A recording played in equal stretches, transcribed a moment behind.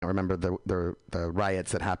remember the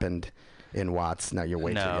riots that happened in Watts. No, you're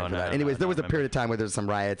way too young for that. Anyways, there was a period of time where there was some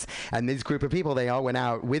riots, and this group of people, they all went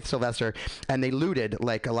out with Sylvester, and they looted,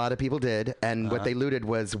 like a lot of people did, and what they looted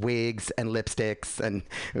was wigs and lipsticks, and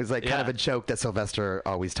it was like kind of a joke that Sylvester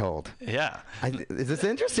always told. Yeah. Is this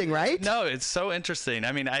interesting, right? No, it's so interesting.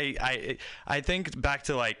 I mean, I think back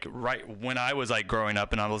to like right when I was like growing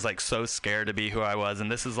up, and I was like so scared to be who I was, and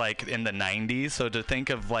this is like in the 90s, so to think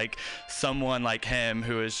of like someone like him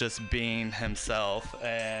who is just being himself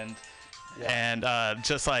and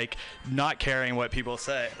just like not caring what people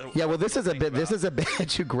say. Yeah, well, this is a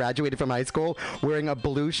bitch who graduated from high school wearing a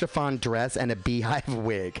blue chiffon dress and a beehive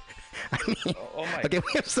wig. I mean, okay,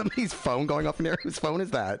 we have somebody's phone going off in here. Whose phone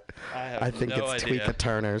is that? I think it's Tweeka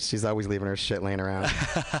Turner's. She's always leaving her shit laying around.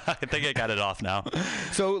 I think I got it off now.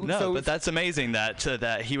 But that's amazing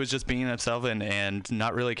that he was just being himself and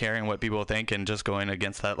not really caring what people think and just going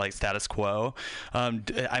against that like status quo.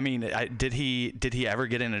 I mean, did he ever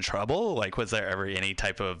get into trouble? Like, was there ever any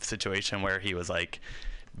type of situation where he was like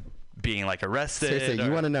being like arrested? Seriously,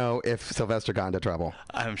 you want to know if Sylvester got into trouble?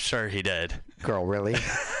 I'm sure he did. Girl, really?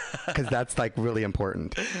 Because that's like really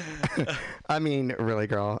important. I mean, really,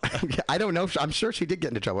 girl. I don't know. I'm sure she did get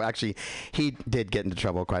into trouble. Actually, he did get into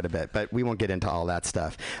trouble quite a bit, but we won't get into all that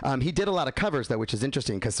stuff. He did a lot of covers, though, which is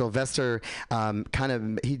interesting because Sylvester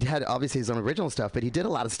he had obviously his own original stuff, but he did a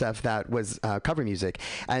lot of stuff that was cover music.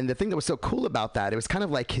 And the thing that was so cool about that, it was kind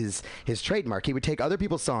of like his trademark. He would take other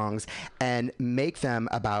people's songs and make them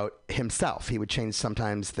about himself. He would change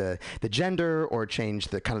sometimes the gender or change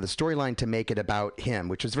the kind of the storyline to make it about him,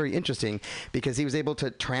 which was very interesting because he was able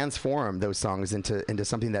to transform those songs into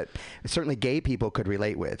something that certainly gay people could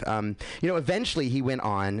relate with. Eventually he went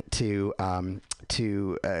on to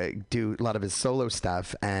do a lot of his solo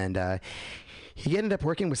stuff, and he ended up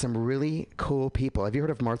working with some really cool people. Have you heard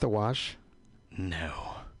of Martha Wash?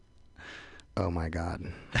 No. Oh my God.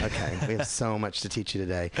 Okay, we have so much to teach you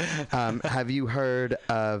today. Have you heard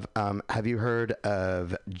of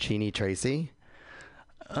Jeannie Tracy?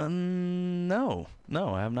 No,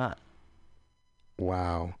 I have not.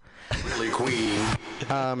 Wow. Really queen.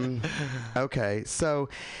 Okay, so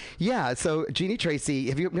Jeannie Tracy,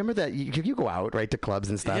 if you remember that, you go out, right, to clubs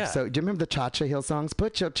and stuff. Yeah. So do you remember the Cha-Cha Heel songs?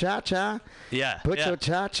 Put your Cha-Cha. Yeah. Put your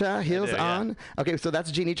Cha-Cha heels on. Yeah. Okay, so that's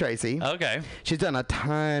Jeannie Tracy. Okay. She's done a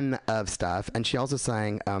ton of stuff, and she also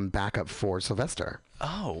sang backup for Sylvester.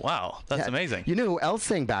 Oh, wow. That's amazing. You know who else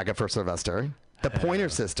sang backup for Sylvester? The Pointer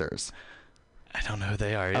Sisters. I don't know who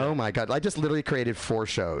they are either. Oh my God. I just literally created 4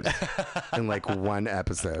 shows in like one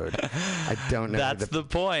episode. I don't know. That's the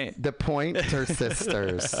point. The Pointer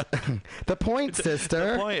Sisters. The Point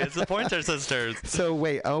Sister. It's the Pointer Sisters. So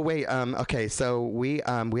wait. Okay. So we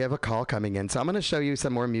have a call coming in. So I'm going to show you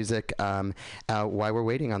some more music while we're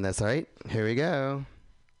waiting on this. All right. Here we go.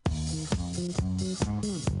 You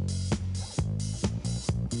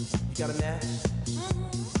got a match?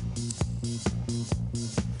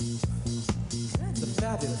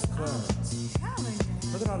 Fabulous club.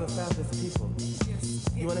 Look at all the fabulous people.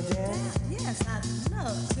 You want to dance? Yes, I'd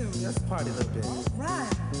love to. Let's party a little bit. All right.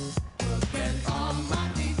 Get on my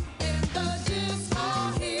feet in the disco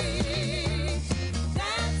heat.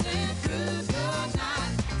 Dancing through the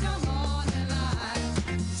night till morning light.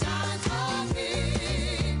 Shine for me.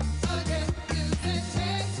 Again, music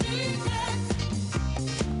makes me dance.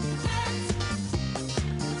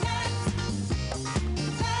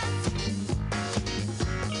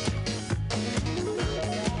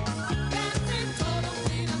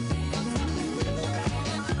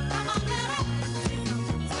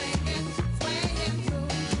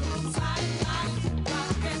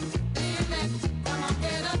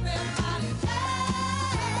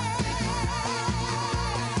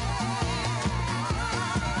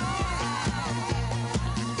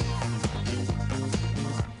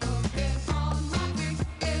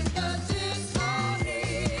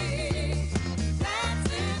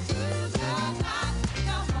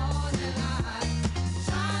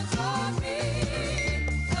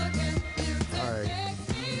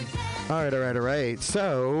 All right.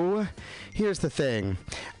 So here's the thing.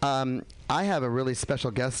 I have a really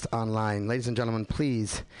special guest online. Ladies and gentlemen,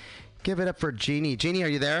 please give it up for Jeannie. Jeannie, are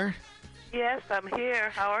you there? Yes, I'm here.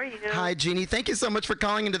 How are you? Hi, Jeannie. Thank you so much for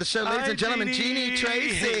calling into the show. Ladies and gentlemen, Jeannie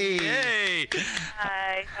Tracy. Yay.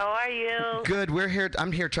 Hi. How are you? Good. We're here.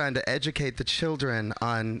 I'm here trying to educate the children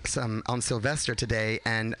on Sylvester today.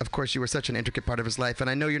 And, of course, you were such an intricate part of his life. And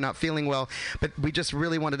I know you're not feeling well, but we just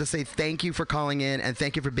really wanted to say thank you for calling in and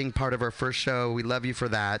thank you for being part of our first show. We love you for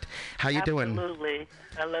that. How you doing? Absolutely.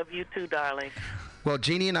 I love you too, darling. Well,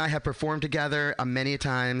 Jeannie and I have performed together many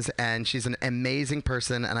times, and she's an amazing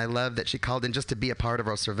person, and I love that she called in just to be a part of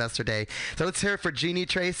our Sylvester Day. So let's hear it for Jeannie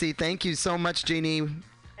Tracy. Thank you so much, Jeannie.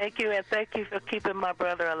 Thank you, and thank you for keeping my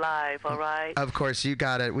brother alive, all right? Of course, you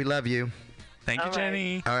got it. We love you. Thank you, All right.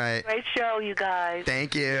 Jenny. All right. Great show, you guys.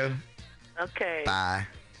 Thank you. Okay. Bye.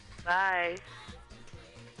 Bye.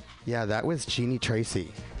 Yeah, that was Jeannie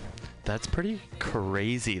Tracy. That's pretty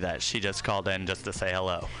crazy that she just called in just to say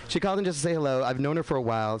hello. She called in just to say hello. I've known her for a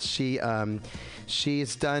while. She's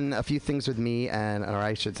done a few things with me, or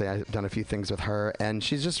I should say I've done a few things with her, and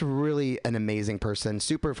she's just really an amazing person,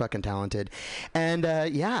 super fucking talented. And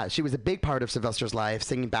yeah, she was a big part of Sylvester's life,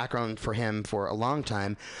 singing background for him for a long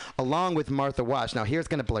time, along with Martha Wash. Now, here's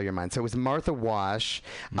going to blow your mind. So it was Martha Wash,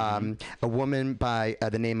 a woman by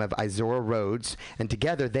the name of Izora Rhodes, and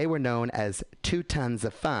together they were known as 2 Tons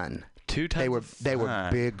of Fun. They were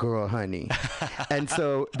big girl honey, and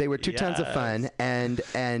so they were 2 tons of fun, and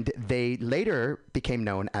they later became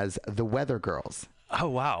known as the Weather Girls. Oh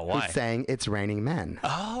wow! Why? Who sang "It's Raining Men"?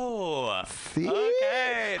 Oh, see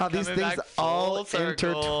how these things all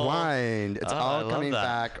intertwined. It's all coming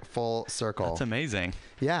back full circle. That's amazing.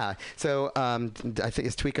 Yeah. So I think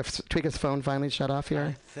is Tweeka's phone finally shut off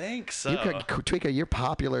here? I think so. Tweeka, you're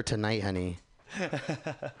popular tonight, honey.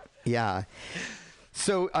 Yeah.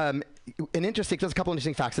 So, there's a couple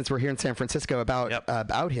interesting facts since we're here in San Francisco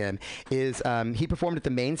about him. Is he performed at the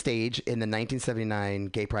main stage in the 1979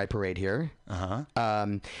 Gay Pride Parade here.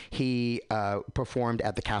 He performed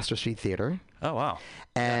at the Castro Street Theater. Oh wow!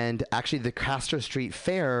 And actually, the Castro Street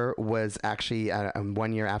Fair was actually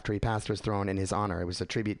 1 year after he passed was thrown in his honor. It was a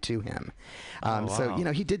tribute to him. Wow. So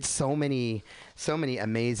he did so many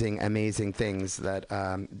amazing things that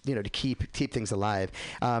to keep things alive.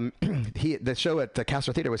 The show at the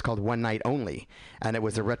Castro Theater was called One Night Only, and it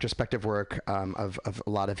was a retrospective work of a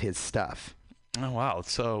lot of his stuff. Oh wow!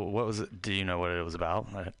 So what was it? Do you know what it was about?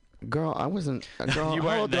 Girl, I wasn't. Girl, you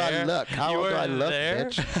how old do I look? How old do I look, there?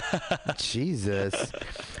 bitch? Jesus.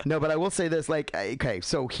 No, but I will say this. Like, okay,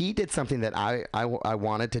 so he did something that I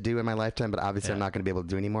wanted to do in my lifetime, but obviously I'm not going to be able to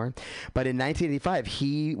do anymore. But in 1985,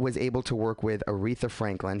 he was able to work with Aretha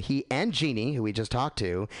Franklin. He and Jeannie, who we just talked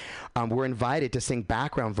to, were invited to sing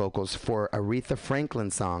background vocals for Aretha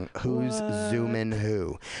Franklin's song, "Who's Zoomin'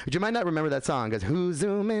 Who?" Would you might not remember that song? It goes, "Who's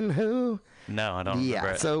Zoomin' Who?" No, I don't remember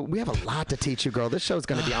it. So we have a lot to teach you, girl. This show's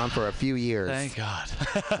going to be on for a few years. Thank God.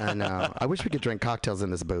 I know. I wish we could drink cocktails in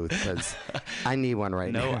this booth because I need one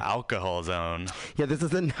right now. No alcohol zone. Yeah, this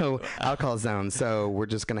is a no alcohol zone, so we're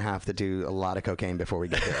just going to have to do a lot of cocaine before we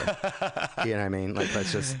get there. You know what I mean? Like,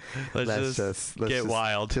 let's just get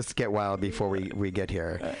wild. Just get wild before we get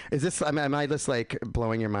here. Is this? Am I just like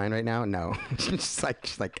blowing your mind right now? No. just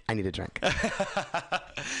like I need a drink.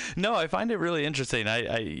 No, I find it really interesting.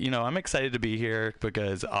 I'm excited to be here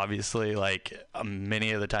because obviously, like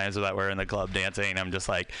many of the times that we're in the club dancing, I'm just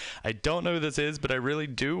like, I don't know who this is, but I really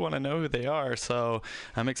do want to know who they are. So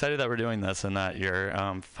I'm excited that we're doing this and that you're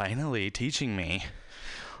finally teaching me.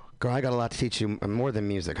 Girl, I got a lot to teach you, more than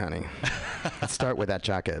music, honey. Let's start with that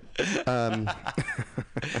jacket.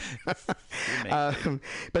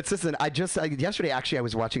 But listen, yesterday actually I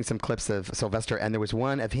was watching some clips of Sylvester, and there was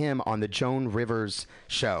one of him on the Joan Rivers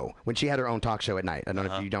show when she had her own talk show at night. I don't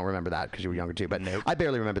know if you don't remember that because you were younger too, but nope. I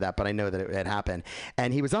barely remember that, but I know that it had happened.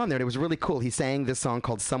 And he was on there, and it was really cool. He sang this song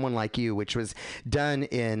called "Someone Like You," which was done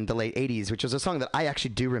in the late '80s, which was a song that I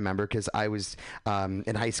actually do remember because I was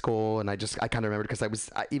in high school, and I kind of remembered because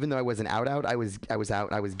even though I wasn't out, I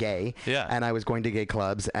was gay, and I was going to gay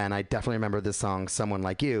clubs, and I definitely remember this song, "Someone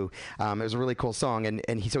Like You." It was a really cool song,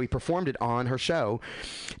 and he performed it on her show,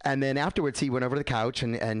 and then afterwards he went over to the couch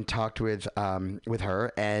and talked with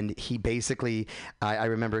her, and he basically, I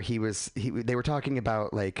remember they were talking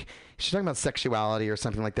about, like, she's talking about sexuality or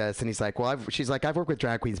something like this, and he's like, well, she's like, I've worked with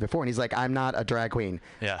drag queens before, and he's like, I'm not a drag queen,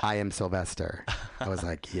 I am Sylvester. I was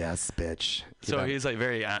like, yes, bitch. So he's like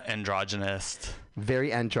very androgynous.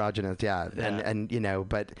 Very androgynous, yeah. And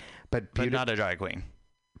but not a drag queen.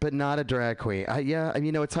 But not a drag queen.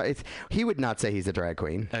 It's he would not say he's a drag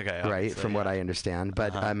queen. Okay, right? From what I understand.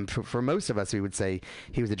 But for most of us, we would say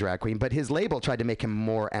he was a drag queen. But his label tried to make him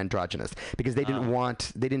more androgynous because they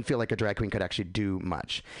didn't feel like a drag queen could actually do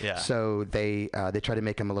much. Yeah. So they tried to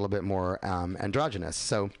make him a little bit more androgynous.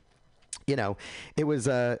 So, it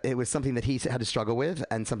was something that he had to struggle with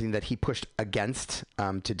and something that he pushed against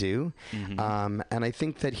to do. Mm-hmm. And I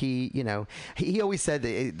think that he always said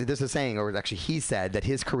that there's a saying, or actually he said that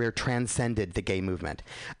his career transcended the gay movement.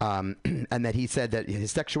 And that he said that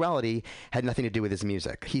his sexuality had nothing to do with his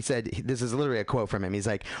music. He said, this is literally a quote from him. He's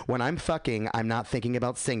like, when I'm fucking, I'm not thinking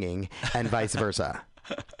about singing, and vice versa.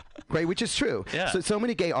 Right, which is true. Yeah. So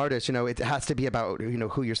many gay artists, it has to be about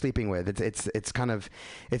who you're sleeping with. It's kind of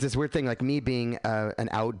this weird thing. Like me being an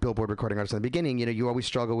out Billboard recording artist in the beginning, you always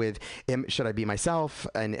struggle with should I be myself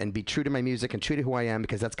and be true to my music and true to who I am,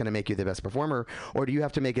 because that's going to make you the best performer, or do you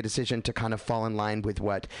have to make a decision to kind of fall in line with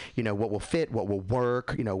what what will fit, what will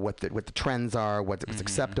work, what the trends are, what's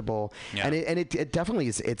acceptable, and it definitely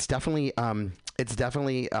is. It's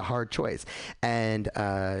definitely a hard choice. And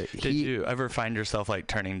did you ever find yourself like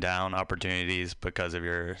turning down opportunities because of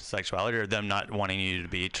your sexuality, or them not wanting you to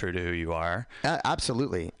be true to who you are?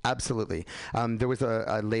 Absolutely. There was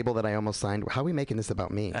a label that I almost signed. How are we making this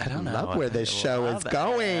about me? I don't know. Love where this show is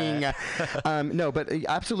going. No, but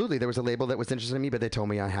absolutely, there was a label that was interested in me, but they told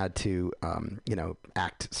me I had to,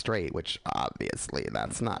 act straight, which obviously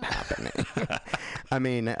that's not happening. I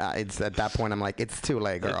mean, it's at that point I'm like, it's too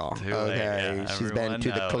late, girl. It's too late, yeah. She's been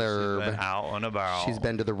to the club. She's been out and about. She's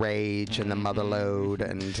been to the Rage and the Motherlode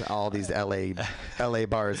and all these LA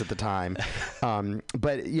bars at the time.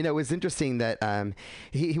 But it was interesting that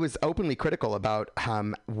he was openly critical about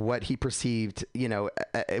what he perceived,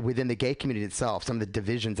 within the gay community itself, some of the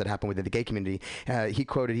divisions that happen within the gay community.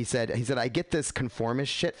 He said, I get this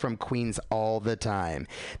conformist shit from queens all the time.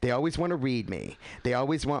 They always want to read me. They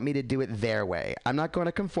always want me to do it their way. I'm not going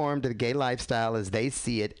to conform to the gay lifestyle as they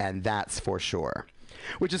see it, and that's for sure.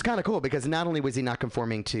 Which is kind of cool, because not only was he not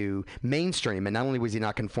conforming to mainstream, and not only was he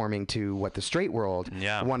not conforming to what the straight world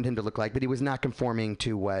wanted him to look like, but he was not conforming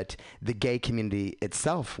to what the gay community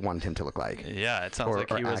itself wanted him to look like. Yeah, it sounds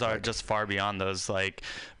like he was just far beyond those like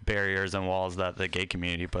barriers and walls that the gay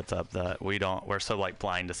community puts up that we're so like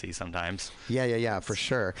blind to see sometimes. Yeah, for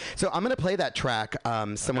sure. So I'm going to play that track,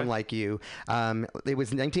 Someone Like You. It was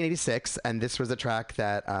 1986, and this was a track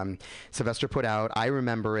that Sylvester put out. I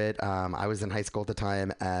remember it. I was in high school at the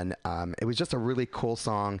time, and it was just a really cool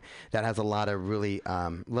song that has a lot of really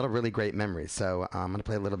great memories. So I'm going to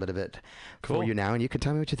play a little bit of it for you now, and you can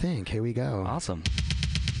tell me what you think. Here we go. Awesome.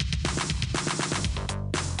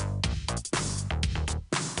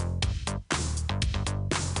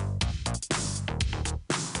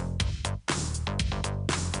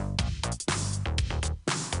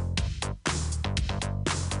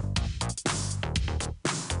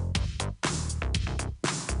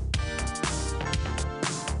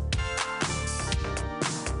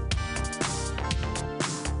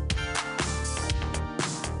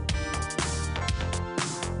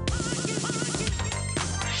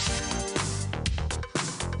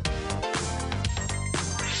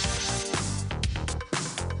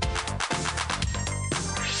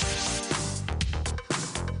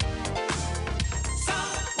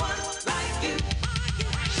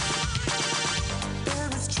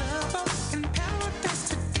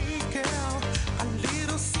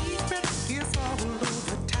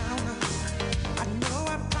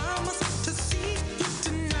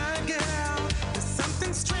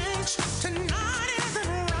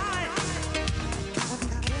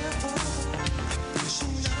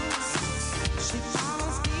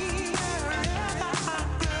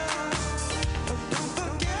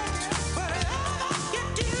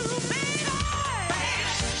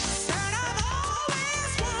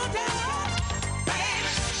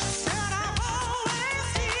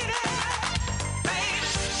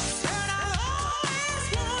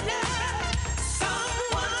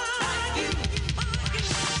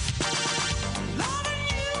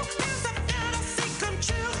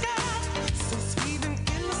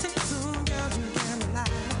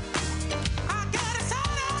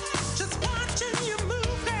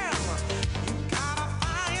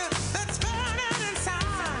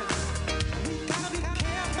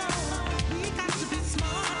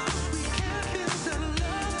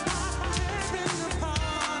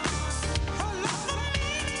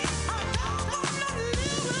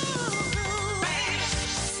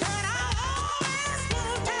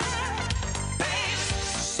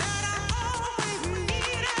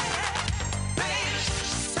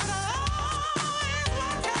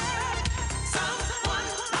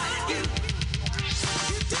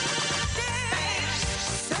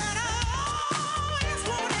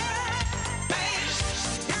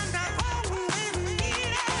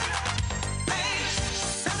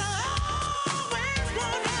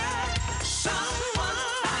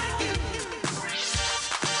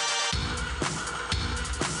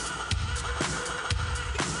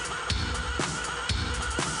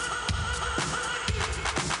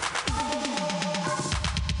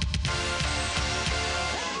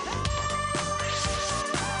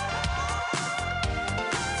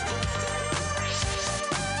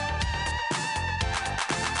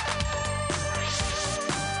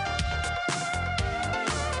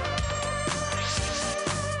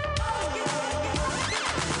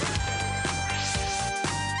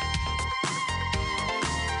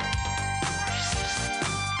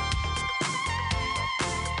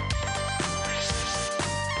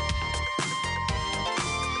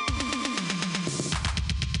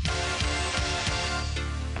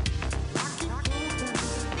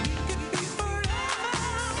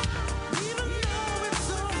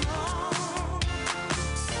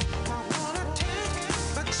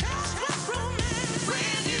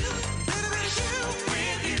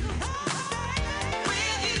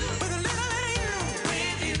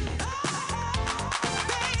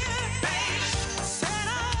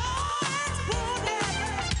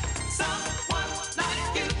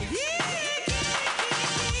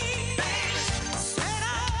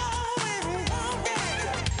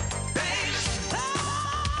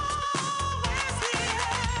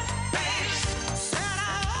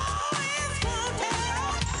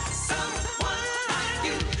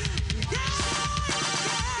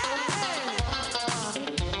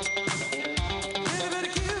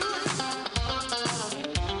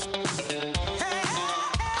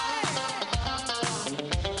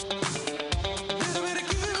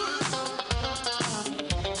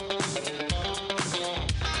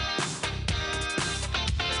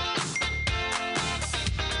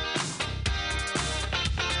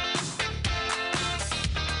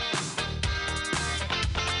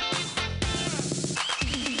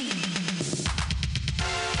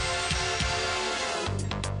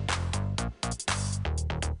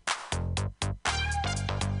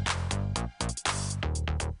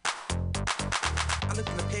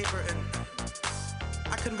 paper, and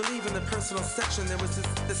I couldn't believe in the personal section there was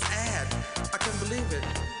this ad. I couldn't believe it.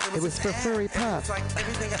 It was for Furry Pup. It's like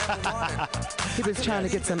everything I ever wanted. He was trying to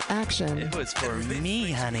get some action. It was for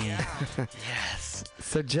me, honey. Yes.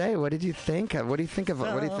 So Jay, what did you think of? What do you think of?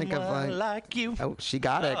 What do you think of? Like you. Oh, she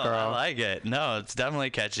got it, girl. I like it. No, it's definitely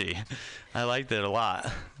catchy. I liked it a lot.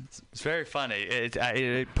 It's very funny.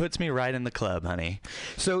 It puts me right in the club, honey.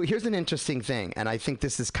 So here's an interesting thing, and I think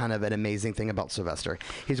this is kind of an amazing thing about Sylvester.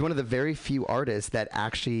 He's one of the very few artists that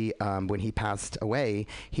actually, when he passed away,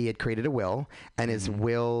 he had created a will, and his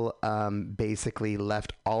will basically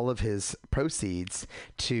left all of his proceeds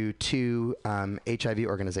to two HIV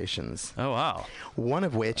organizations. Oh, wow. One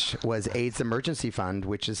of which was AIDS Emergency Fund,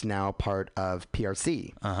 which is now part of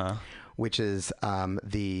PRC. Uh-huh. Which is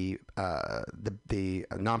the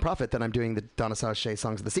nonprofit that I'm doing the Donna Sachet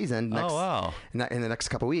Songs of the Season next, in the next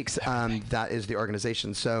couple of weeks. That is the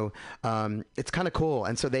organization. So it's kind of cool.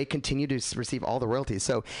 And so they continue to receive all the royalties.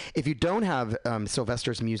 So if you don't have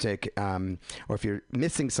Sylvester's music or if you're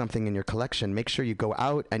missing something in your collection, make sure you go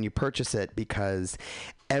out and you purchase it, because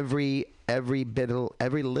every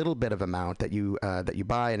little bit of amount that you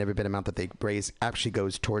buy and every bit amount that they raise actually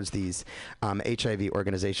goes towards these HIV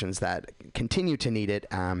organizations that continue to need it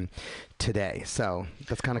today. So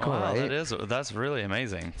that's kind of cool, right? That's really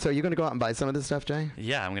amazing. So you're going to go out and buy some of this stuff, Jay?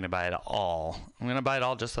 Yeah, I'm going to buy it all. I'm going to buy it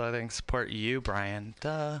all just so I can support you, Brian.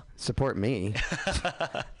 Duh. Support me?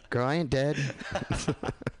 Girl, I ain't dead.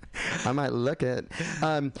 I might look it.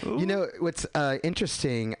 You know, what's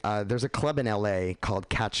interesting, there's a club in LA called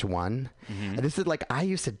Catch One. And this is like, I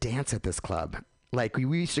used to dance at this club. Like,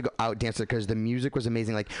 we used to go out dancing because the music was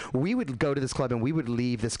amazing. Like, we would go to this club and we would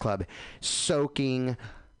leave this club soaking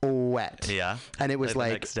wet. Yeah. And it was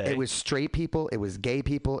like it was straight people, it was gay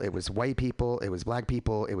people, it was white people, it was black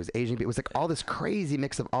people, it was Asian people. It was like all this crazy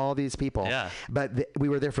mix of all these people. Yeah. But we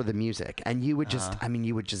were there for the music, and you would just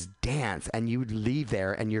you would just dance, and you would leave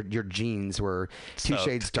there and your jeans were two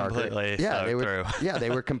shades darker. Yeah, they were they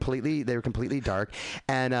were completely dark.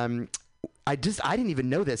 And I didn't even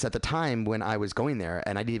know this at the time when I was going there,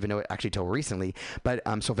 and I didn't even know it actually till recently. But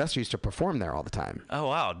Sylvester used to perform there all the time. Oh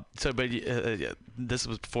wow! So, but this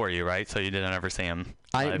was before you, right? So you didn't ever see him.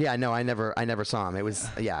 I never saw him. It was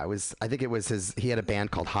I think it was his. He had a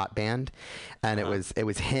band called Hot Band, and it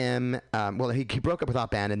was him. Well, he broke up with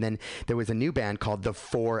Hot Band, and then there was a new band called the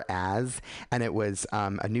Four As, and it was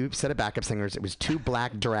a new set of backup singers. It was two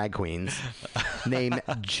black drag queens named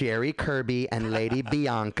Jerry Kirby and Lady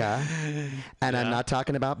Bianca. And I'm not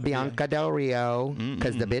talking about Bianca Del Rio,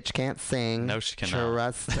 because the bitch can't sing. No, she cannot.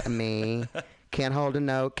 Trust me. Can't hold a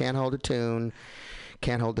note, can't hold a tune,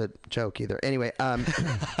 can't hold a joke either. Anyway,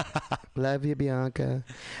 love you, Bianca.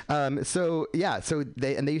 So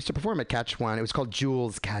they used to perform at Catch One. It was called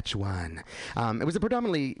Jules Catch One. It was a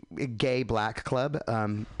predominantly gay black club,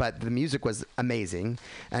 but the music was amazing,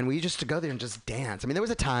 and we used to go there and just dance. I mean, there was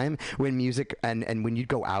a time when music and when you'd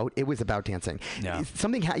go out, it was about dancing. Yeah.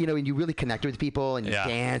 Something and you really connected with people and you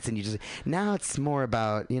dance, and you just now it's more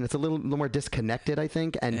about it's a little more disconnected, I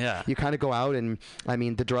think, and you kind of go out, and I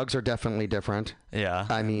mean the drugs are definitely different. Yeah.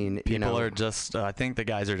 I mean, people are just, I think the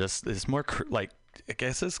guys are just, it's more I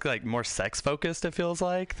guess it's like more sex focused, it feels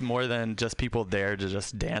like, more than just people there to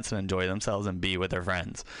just dance and enjoy themselves and be with their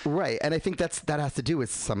friends. Right. And I think that has to do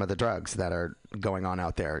with some of the drugs that are going on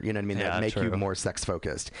out there. You know what I mean? That make you more sex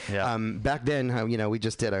focused. Yeah. Back then, we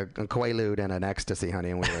just did a Quaalude and an ecstasy,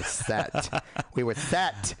 honey, and we were set. We were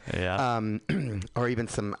set. Yeah. Or even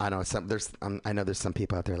some, I don't know, I know there's some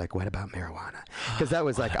people out there like, what about marijuana? Because that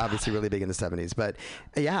was like obviously really big in the 70s. But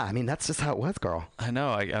yeah, I mean, that's just how it was, girl. I know.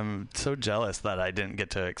 I'm so jealous that I didn't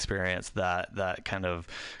get to experience that kind of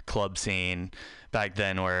club scene back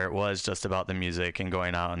then, where it was just about the music and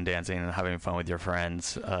going out and dancing and having fun with your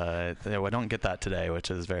friends. I don't get that today,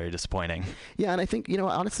 which is very disappointing. Yeah, and I think,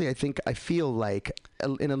 honestly, I feel like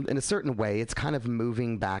in a certain way, it's kind of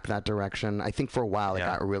moving back that direction. I think for a while it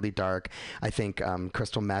got really dark. I think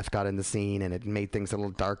crystal meth got in the scene, and it made things a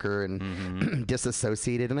little darker and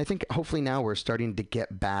disassociated. And I think hopefully now we're starting to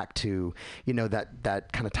get back to,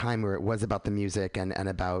 that kind of time where it was about the music and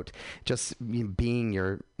about just being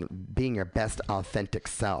your best authentic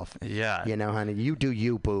self. Yeah. Honey, you do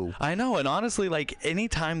you, boo. I know. And honestly, like any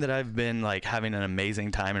time that I've been like having an amazing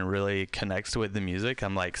time and really connects with the music,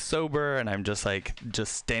 I'm like sober and I'm just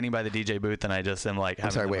standing by the DJ booth, and I just am like, I'm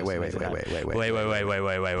sorry, wait.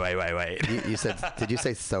 You said, did you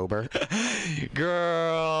say sober?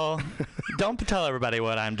 Girl, don't tell everybody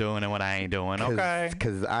what I'm doing and what I ain't doing, okay?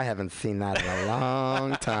 Because I haven't seen that in a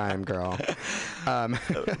long time, girl.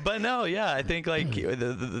 But no, yeah, I think like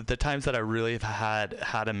the times that I really have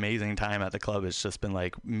had amazing time at the club, it's just been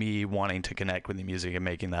like me wanting to connect with the music and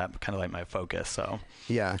making that kind of like my focus. So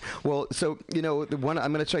yeah, well, so the one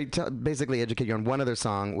I'm going to try to basically educate you on one other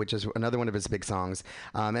song, which is another one of his big songs,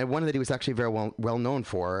 and one that he was actually very well known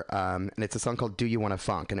for, and it's a song called "Do You Wanna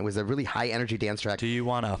Funk," and it was a really high energy dance track. Do you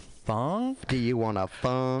wanna funk? Do you wanna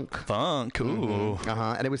funk? Funk, ooh.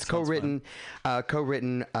 And it was co-written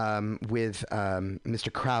with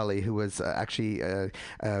Mr. Crowley, who was actually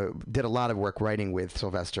did a lot of work writing with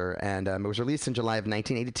Sylvester, and it was released in July of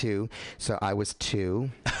 1982. So I was 2.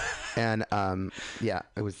 And yeah,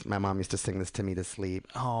 it was. My mom used to sing this to me to sleep.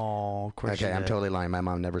 Oh, of course. Okay, I'm totally lying. My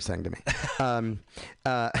mom never sang to me.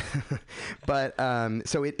 But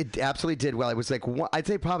so it absolutely did well. It was like I'd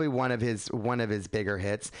say probably one of his bigger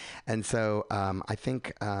hits. And so I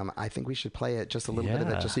think we should play it, just a little bit of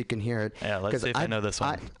it, just so you can hear it. Yeah, let's see if I know this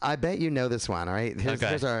one. I bet you know this one. All right,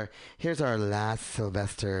 here's our last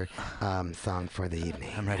Sylvester song for the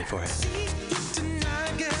evening. I'm ready for it.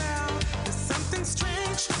 Tonight, get out. There's something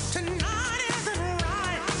strange. Tonight isn't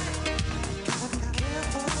right. Gotta be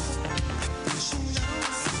careful. She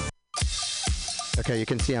knows. Okay, you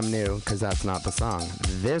can see I'm new because that's not the song.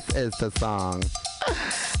 This is the song.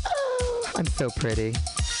 Oh, I'm so pretty.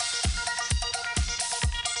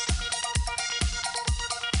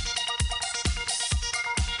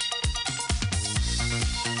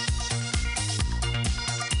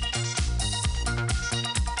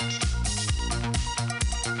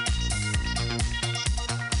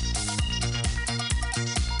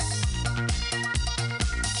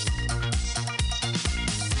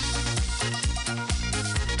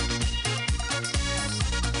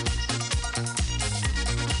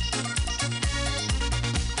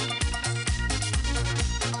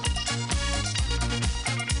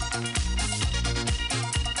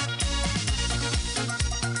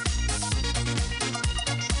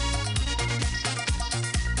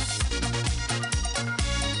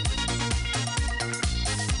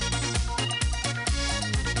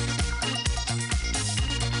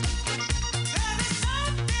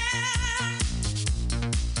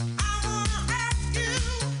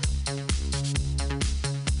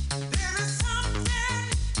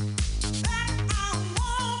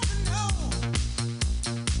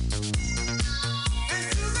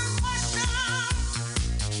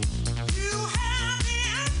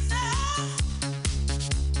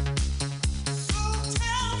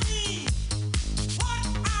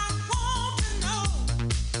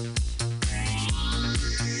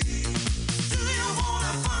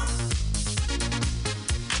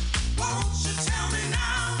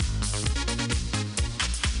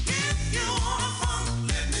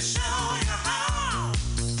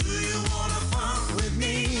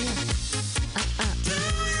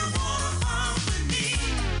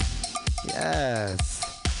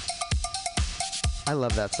 I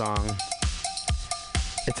love that song.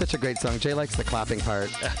 It's such a great song. Jay likes the clapping part.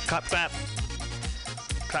 Clap, clap.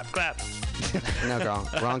 Clap, clap. No, girl.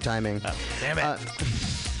 Wrong timing. Damn it.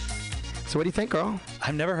 So what do you think, girl?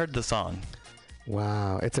 I've never heard the song.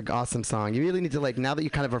 Wow, it's an awesome song. You really need to, like, now that you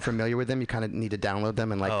kind of are familiar with them, you kind of need to download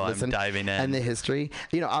them and, like, listen. I'm diving in. And the history.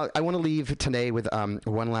 You know, I want to leave today with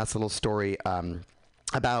one last little story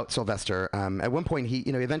about Sylvester. At one point,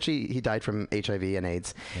 eventually he died from HIV and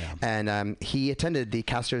AIDS. Yeah. And he attended the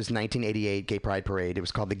Castro's 1988 Gay Pride Parade. It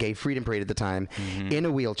was called the Gay Freedom Parade at the time, in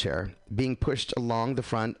a wheelchair, being pushed along the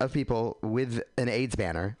front of people with an AIDS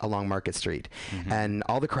banner along Market Street. And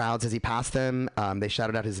all the crowds, as he passed them, they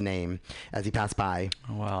shouted out his name as he passed by.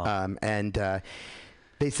 Wow.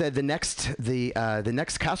 They said the next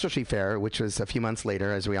Castro Street Fair, which was a few months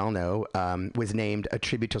later, as we all know, was named a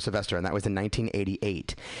tribute to Sylvester, and that was in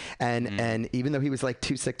 1988. And even though he was like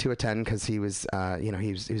too sick to attend because he was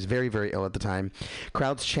he was very, very ill at the time,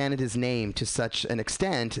 crowds chanted his name to such an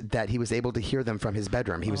extent that he was able to hear them from his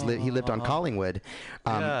bedroom. He lived on Collingwood,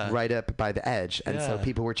 right up by the edge, and so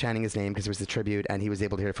people were chanting his name because it was the tribute, and he was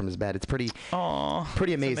able to hear it from his bed. It's pretty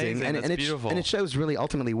amazing. And That's beautiful. And it shows really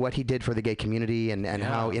ultimately what he did for the gay community and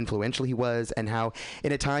how influential he was, and how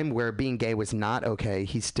in a time where being gay was not okay,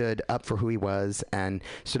 he stood up for who he was and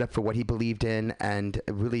stood up for what he believed in, and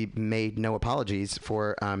really made no apologies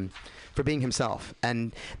for being himself.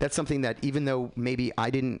 And that's something that, even though maybe I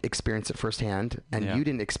didn't experience it firsthand and you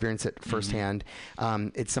didn't experience it firsthand,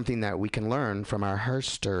 it's something that we can learn from our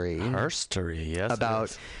history. Yes.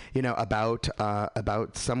 About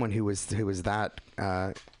someone who was that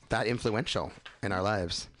influential in our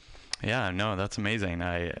lives. Yeah, no, that's amazing.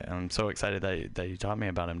 I'm so excited that you taught me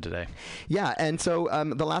about him today. Yeah, and so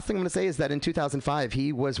the last thing I'm going to say is that in 2005,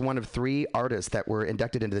 he was one of 3 artists that were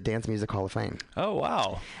inducted into the Dance Music Hall of Fame. Oh,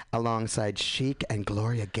 wow. Alongside Chic and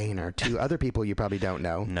Gloria Gaynor, 2 other people you probably don't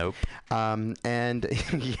know. Nope. And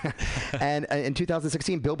yeah, and in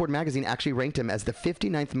 2016, Billboard magazine actually ranked him as the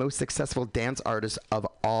 59th most successful dance artist of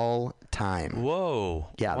all time. Whoa.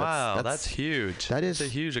 Yeah. Wow, that's huge. That's a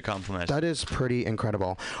huge accomplishment. That is pretty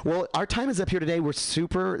incredible. Well, our time is up here today. We're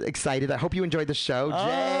super excited. I hope you enjoyed the show.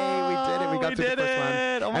 Jay, we did it. We got through the first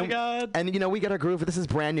one. Oh my God. And we got our groove. This is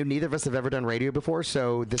brand new. Neither of us have ever done radio before,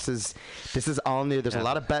 so this is all new. There's a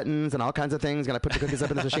lot of buttons and all kinds of things. Gonna put the cookies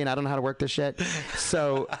up in this machine. I don't know how to work this shit.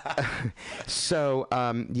 So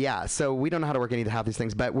yeah. So we don't know how to work any of these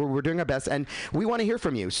things, but we're doing our best, and we want to hear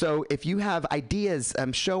from you. So if you have ideas,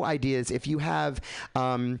 show ideas, if you have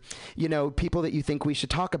people that you think we should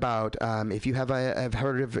talk about, if you have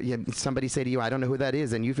heard of somebody say to you, I don't know who that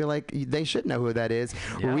is, and you feel like they should know who that is,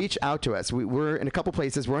 reach out to us. We're in a couple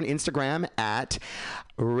places. We're on Instagram at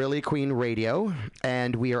Really Queen Radio,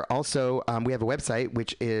 and we are also we have a website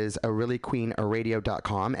which is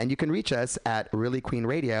reallyqueenradio.com, and you can reach us at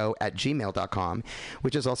reallyqueenradio@gmail.com,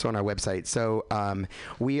 which is also on our website. So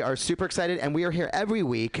we are super excited, and we are here every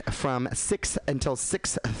week from 6 until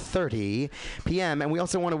 6:30 p.m. And we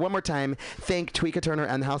also want to one more time thank Tweeka Turner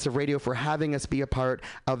and the House of Radio for having us be a part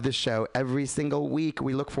of the show every single week.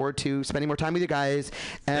 We look forward to spending more time with you guys,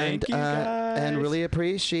 and Thank you guys. And really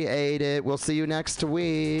appreciate it. We'll see you next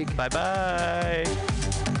week. Bye-bye.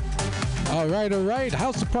 All right.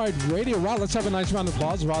 House of Pride Radio. Wow, let's have a nice round of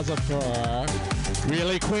applause. Raza for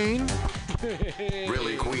Really Queen.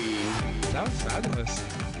 Really Queen. That was fabulous.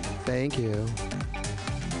 Thank you.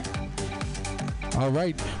 All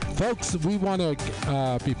right, folks, we want to,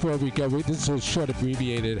 before we go, this is a short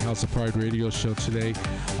abbreviated House of Pride radio show today,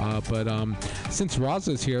 but since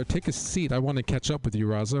Raza's here, take a seat. I want to catch up with you,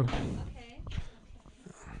 Raza. Okay.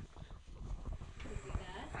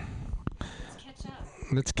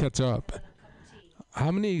 Let's catch up.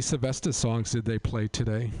 How many Sylvester songs did they play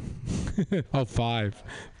today? Oh, 5.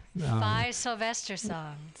 5 Sylvester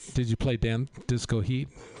songs. Did you play Disco Heat?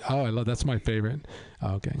 Oh, I love that's my favorite.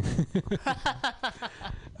 Oh, okay.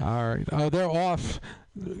 All right. Oh, they're off.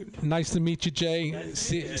 Nice to meet you, Jay.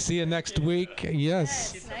 See you next week.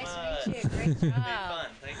 Yes. Nice to meet you. Great job.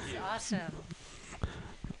 Thank you. Awesome.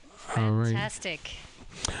 All right. Fantastic.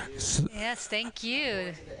 Yes, thank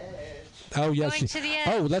you. Oh, yes. Going to the Edge.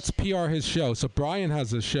 Oh, let's PR his show. So Brian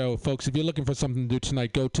has a show. Folks, if you're looking for something to do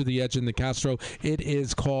tonight, go to the Edge in the Castro. It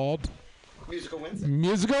is called Musical Wednesdays.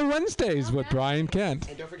 Musical Wednesdays with Brian Kent.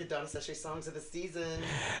 And don't forget Donna Sachet Songs of the Season.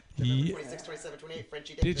 Yeah. 26, 27, 28,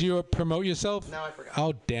 Frenchie Davis. Did you promote yourself? No, I forgot.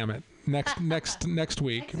 Oh, damn it. Next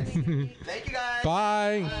week. Thank you, guys.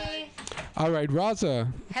 Bye. Bye. All right,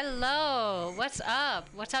 Raza. Hello. What's up?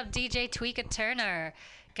 What's up, DJ Tweeka Turner?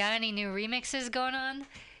 Got any new remixes going on?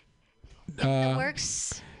 In the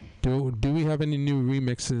works? Do we have any new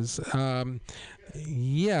remixes?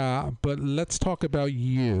 Yeah, but let's talk about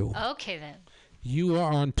you. Okay, then. You are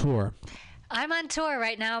on tour. I'm on tour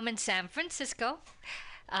right now. I'm in San Francisco.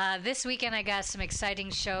 This weekend I got some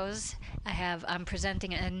exciting shows. I'm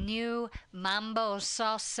presenting a new mambo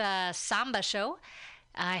salsa samba show.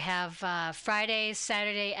 I have Friday,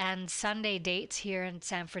 Saturday, and Sunday dates here in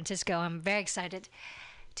San Francisco. I'm very excited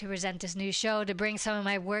to present this new show, to bring some of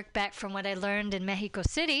my work back from what I learned in Mexico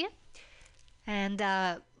City, and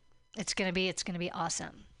it's gonna be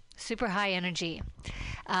awesome. Super high energy.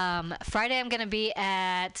 Friday I'm gonna be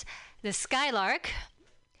at the Skylark.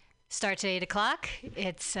 Starts at 8 o'clock.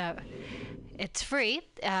 It's free.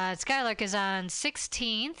 Skylark is on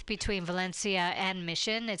 16th between Valencia and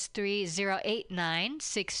Mission. It's 3089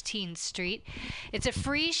 16th Street. It's a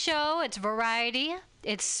free show. It's variety.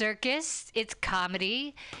 It's circus. It's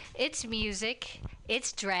comedy. It's music.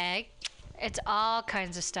 It's drag. It's all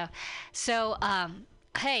kinds of stuff. So,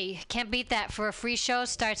 hey, can't beat that for a free show.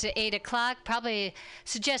 Starts at 8 o'clock. Probably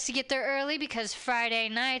suggest you get there early because Friday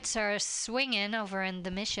nights are swinging over in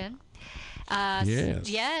the Mission. Yes.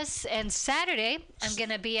 Yes, and Saturday I'm going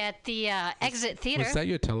to be at the Exit Theater. Was that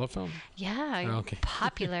your telephone? Yeah, Oh, okay.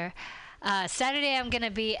 popular. Saturday I'm going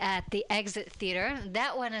to be at the Exit Theater.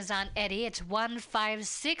 That one is on Eddie. It's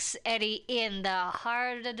 156 Eddie in the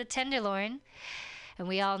heart of the Tenderloin. And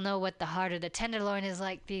we all know what the heart of the Tenderloin is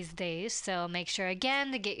like these days. So make sure,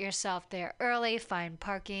 again, to get yourself there early, find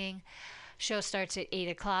parking. Show starts at 8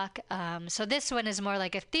 o'clock. So this one is more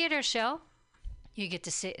like a theater show. You get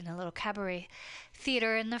to sit in a little cabaret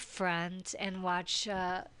theater in the front and watch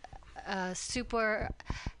super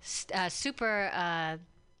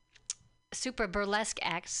burlesque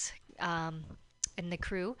acts in the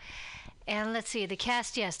crew. And let's see, the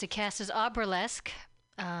cast is all burlesque.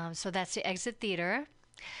 So that's the Exit Theater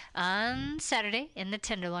on Saturday in the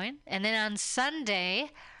Tenderloin. And then on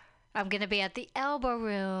Sunday, I'm going to be at the Elbow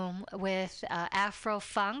Room with Afro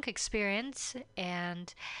Funk Experience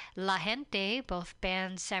and La Gente, both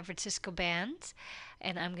bands, San Francisco bands.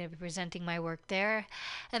 And I'm going to be presenting my work there.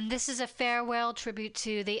 And this is a farewell tribute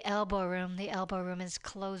to the Elbow Room. The Elbow Room is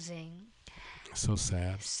closing. So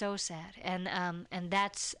sad. So sad. And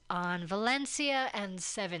that's on Valencia and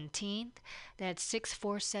 17th. That's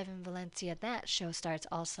 647 Valencia. That show starts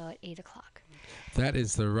also at 8 o'clock. That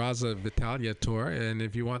is the Raza Vitalia tour. And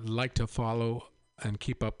if you like to follow and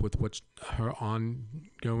keep up with what her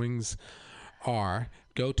ongoings are,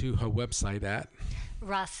 go to her website at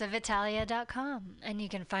RasaVitalia.com. And you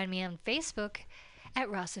can find me on Facebook at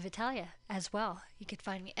Rasa Vitalia as well. You can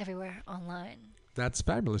find me everywhere online. That's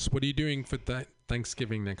fabulous. What are you doing for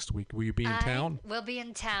Thanksgiving next week? Will you be in town? I will be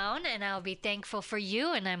in town, and I'll be thankful for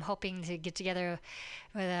you. And I'm hoping to get together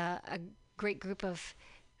with a great group of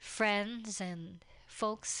friends and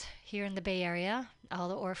folks here in the Bay Area, all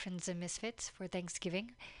the orphans and misfits for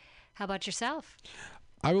Thanksgiving. How about yourself?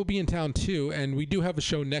 I will be in town too, and we do have a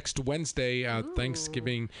show next Wednesday,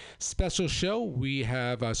 Thanksgiving special show. We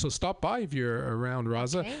have, so stop by if you're around,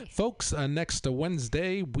 Raza. Okay. Folks, next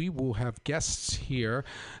Wednesday, we will have guests here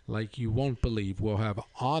like you won't believe. We'll have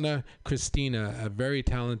Anna Christina, a very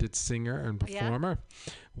talented singer and performer.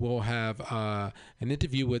 Yeah. We'll have an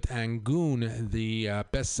interview with Anggun, the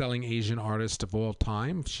best-selling Asian artist of all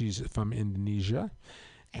time. She's from Indonesia.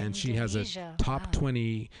 And she has a top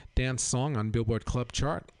 20 dance song on Billboard Club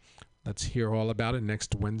chart. Let's hear all about it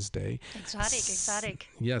next Wednesday. Exotic.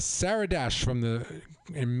 Yes, Sarah Dash from the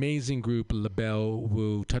amazing group LaBelle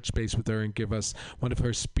will touch base with her and give us one of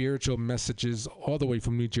her spiritual messages all the way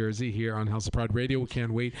from New Jersey here on House of Pride Radio. We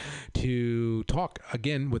can't wait to talk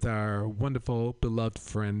again with our wonderful, beloved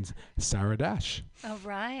friend, Sarah Dash. All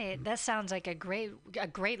right. That sounds like a great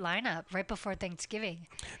lineup right before Thanksgiving.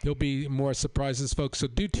 There'll be more surprises, folks. So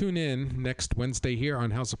do tune in next Wednesday here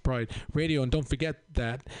on House of Pride Radio. And don't forget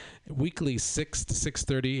that weekly 6 to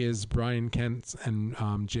 6:30 is Brian Kent's and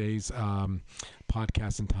Jay's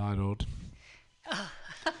podcast entitled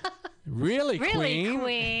Really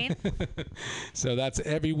Queen. So that's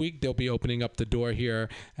every week. They'll be opening up the door here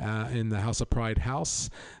in the House of Pride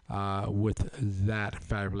house with that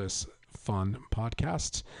fabulous fun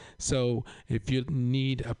podcast. So if you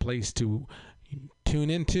need a place to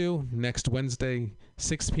tune into next Wednesday,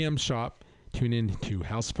 6 p.m. sharp, tune in to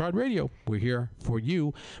House of Pride Radio. We're here for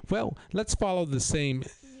you. Well, let's follow the same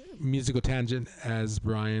musical tangent as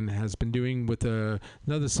Brian has been doing with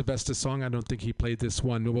another Sylvester song. I don't think he played this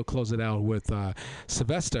one. We'll close it out with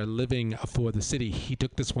Sylvester, Living for the City. He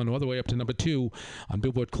took this one all the way up to number 2 on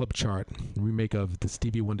Billboard Club chart, a remake of the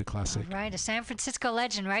Stevie Wonder classic. All right, a San Francisco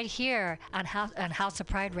legend right here on House of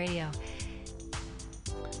Pride Radio.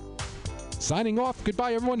 Signing off.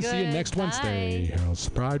 Goodbye, everyone. See you next Wednesday. House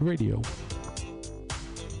of Pride Radio.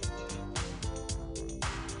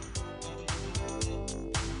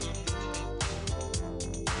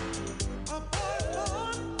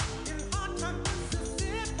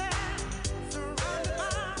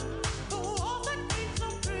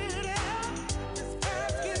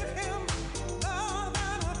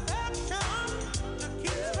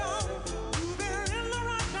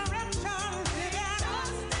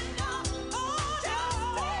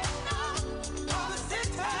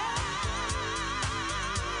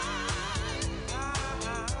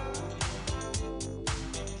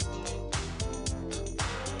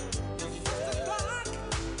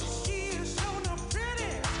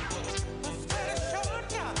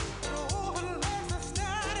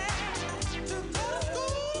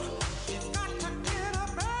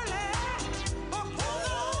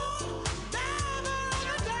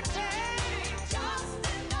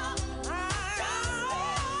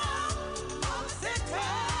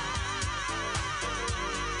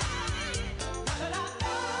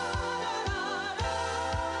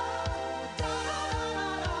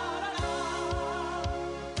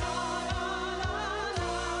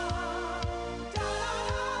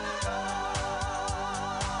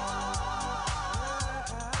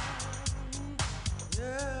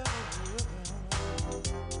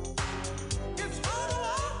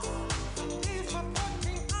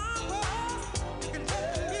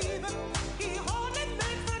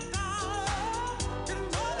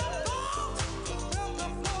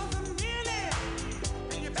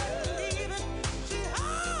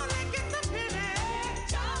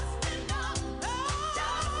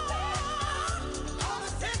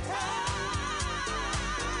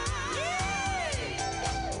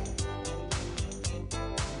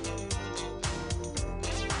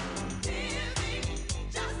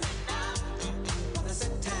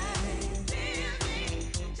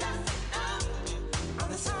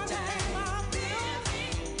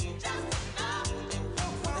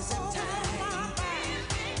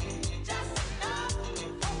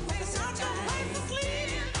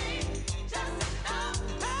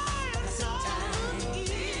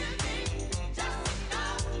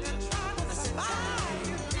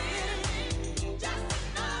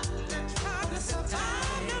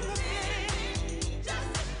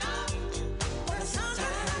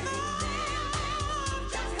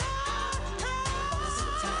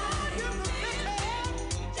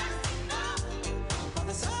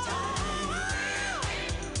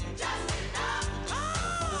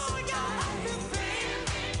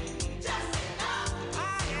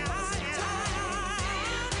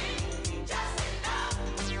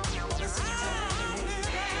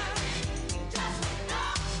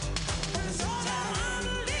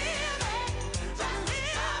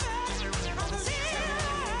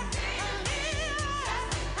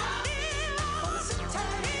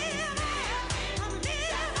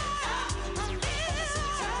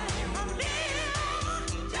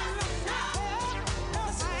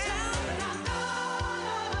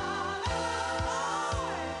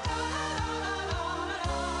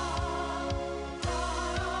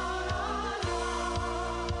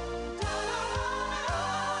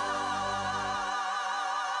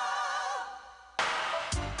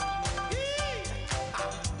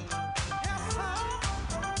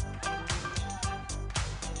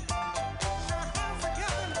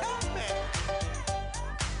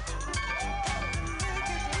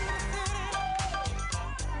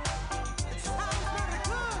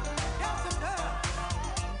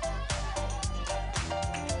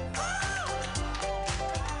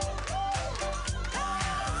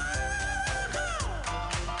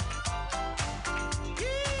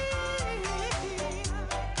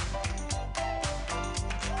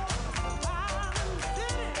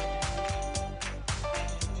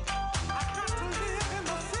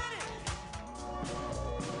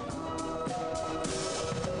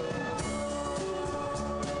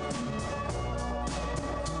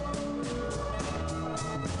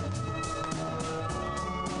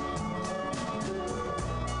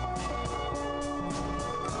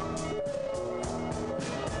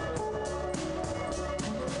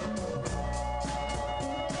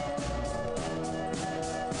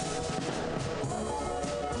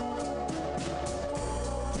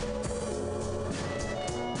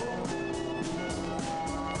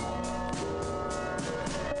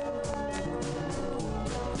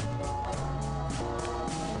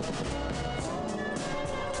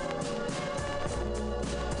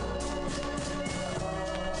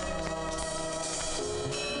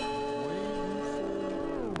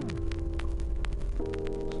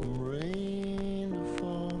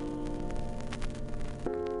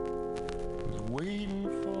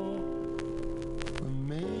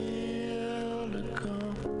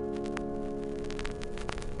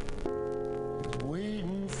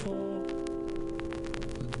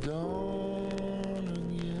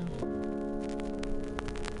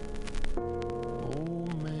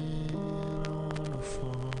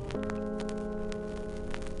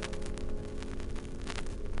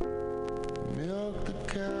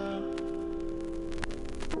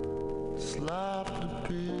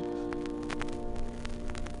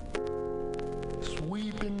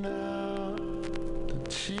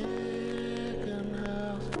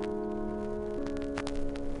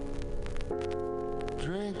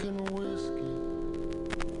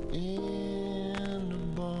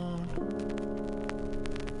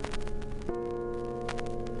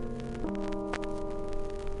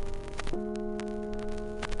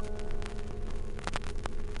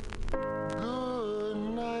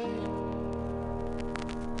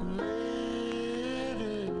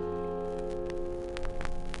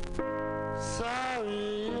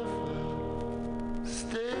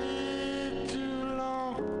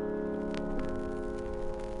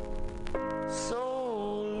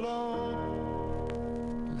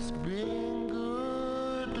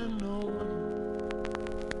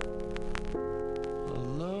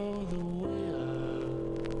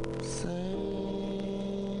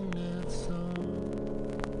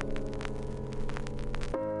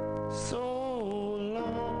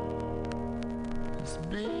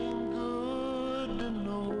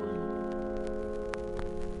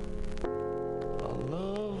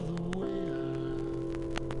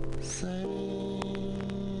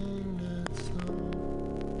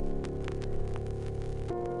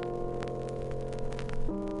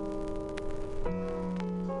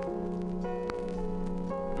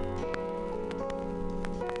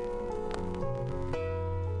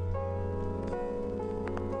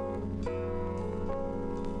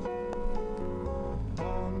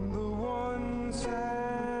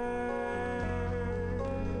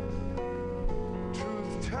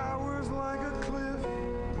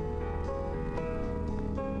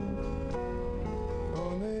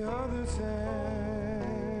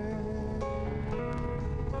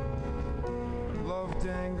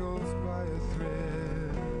 dangles by a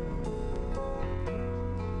thread.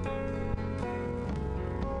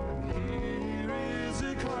 And here is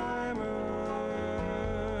a climber.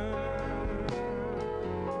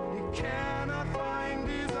 He cannot find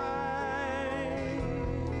his eyes.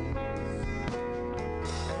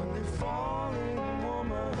 And the falling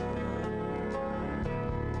woman,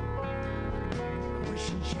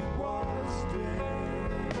 wishing she was dead.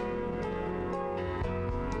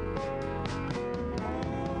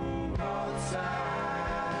 Outside.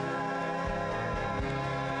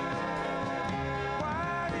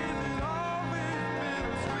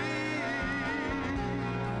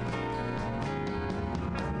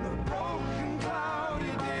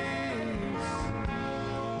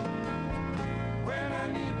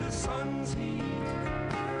 Sun's heat,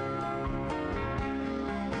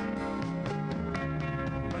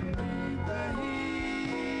 beneath the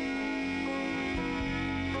heat,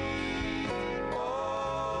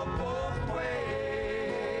 oh, both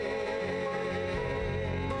ways.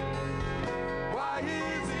 Why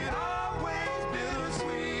is it always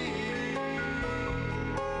bittersweet?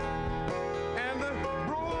 And the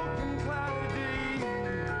broken cloudy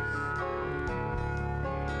days,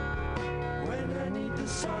 when I need the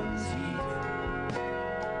sun's heat.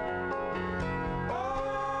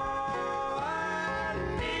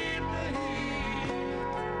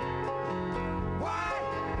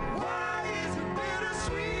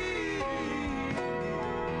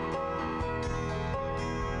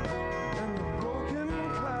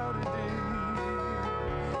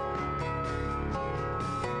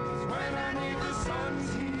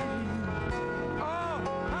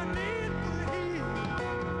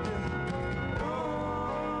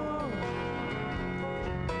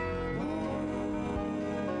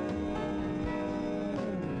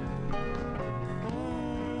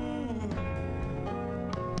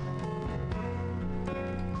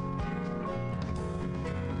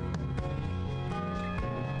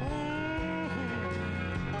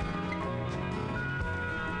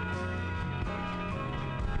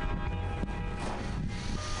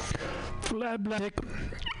 Flat Black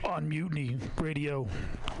on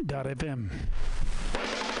MutinyRadio.fm.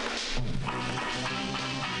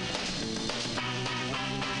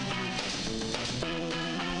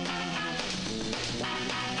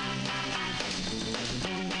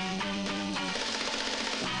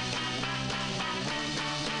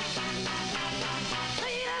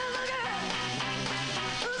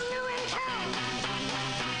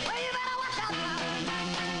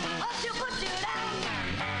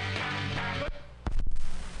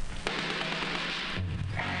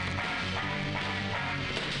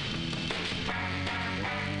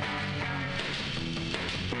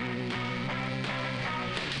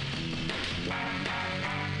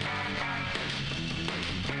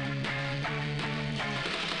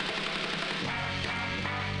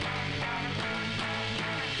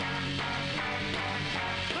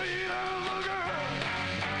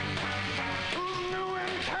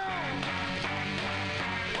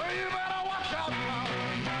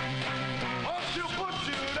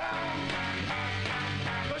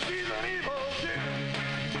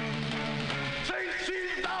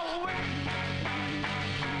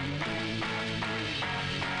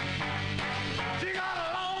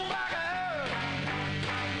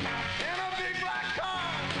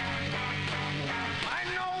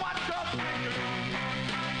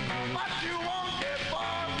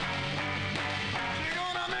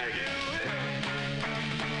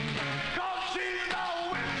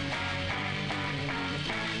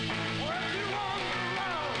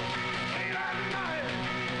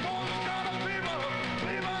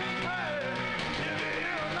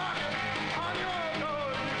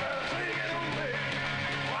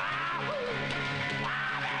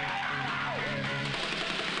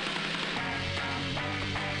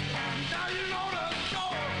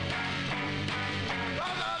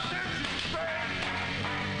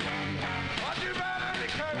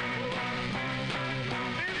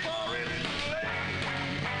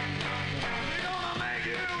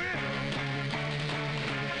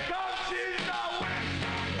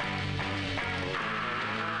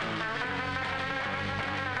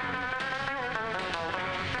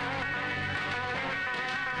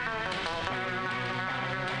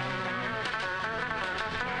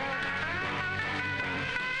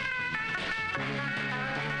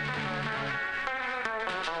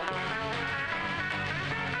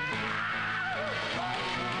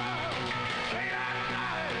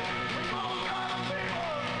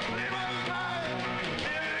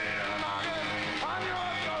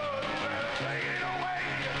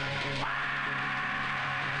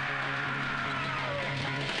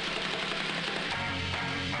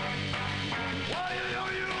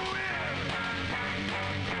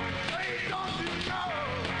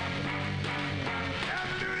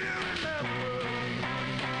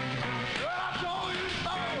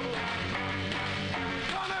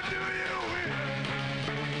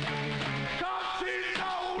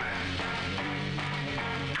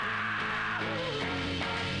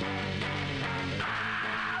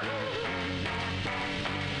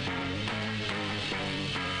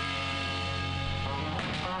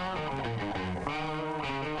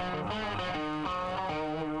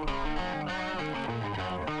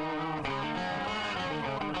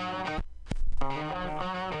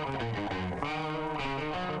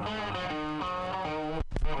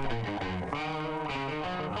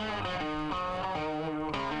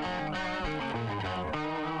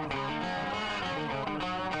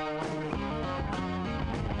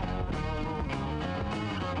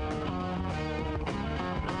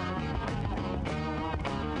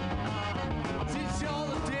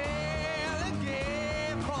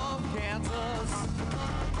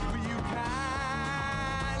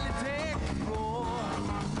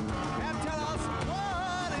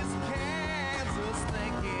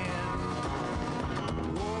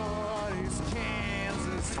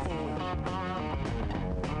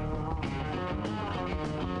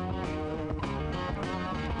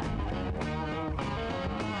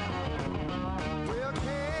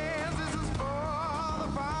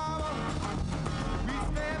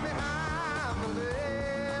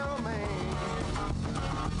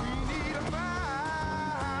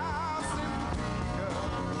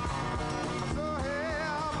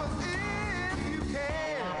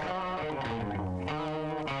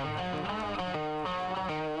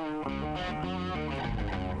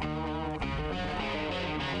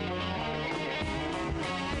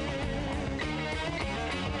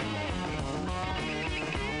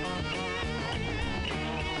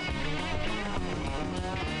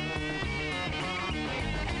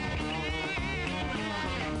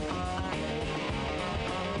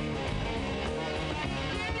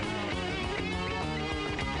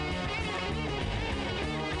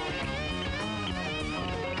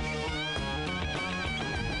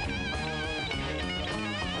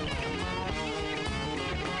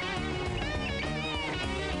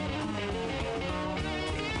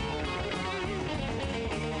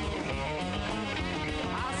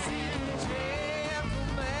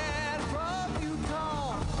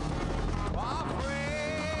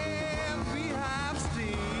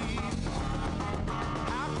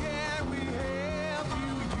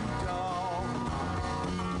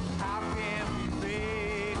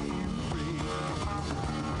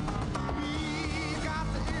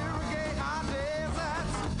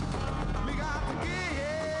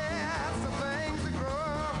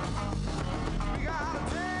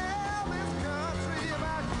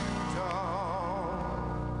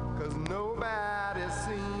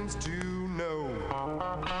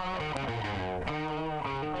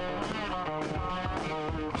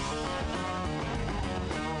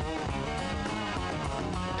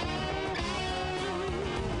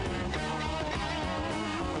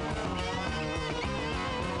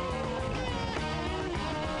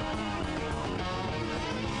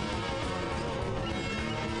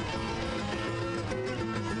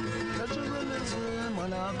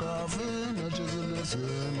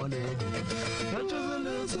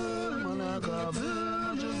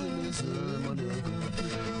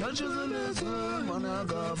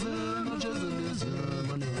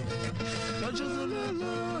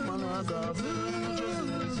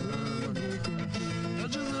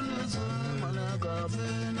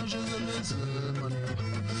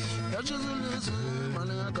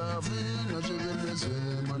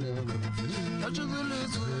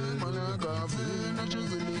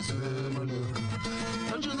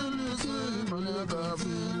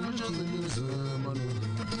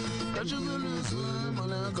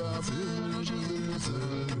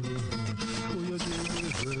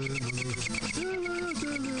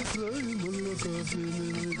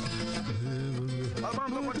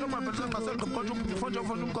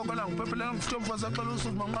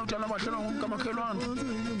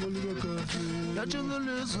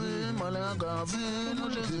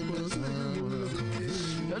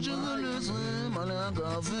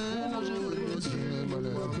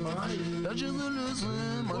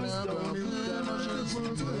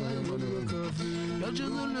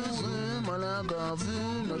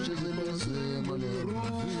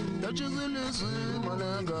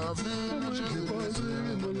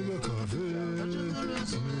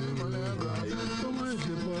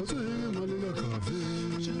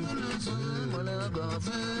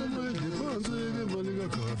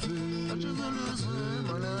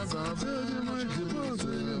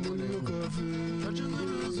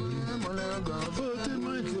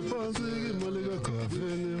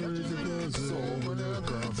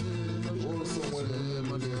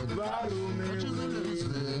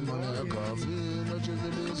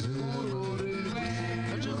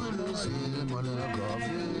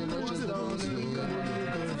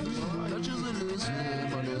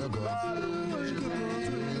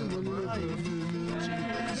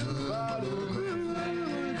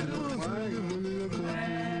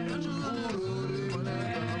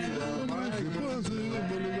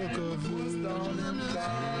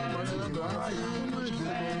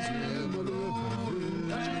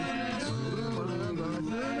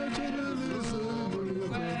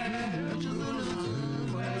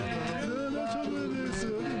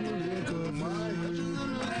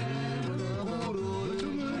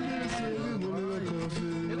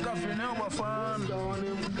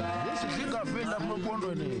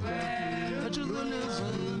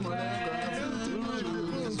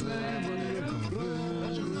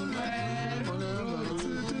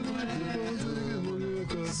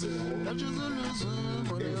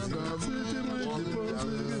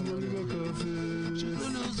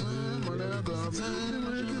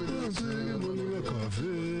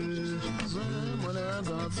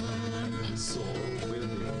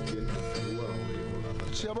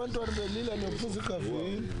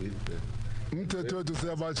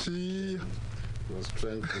 Was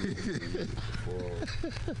trying to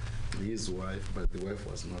for his wife, but the wife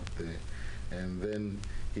was not there. And then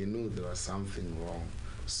he knew there was something wrong.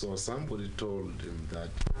 So somebody told him that,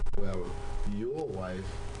 well, your wife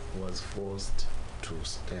was forced to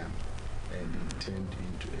stand, and it turned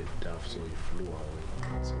into a dove, so he flew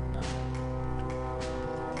away. So now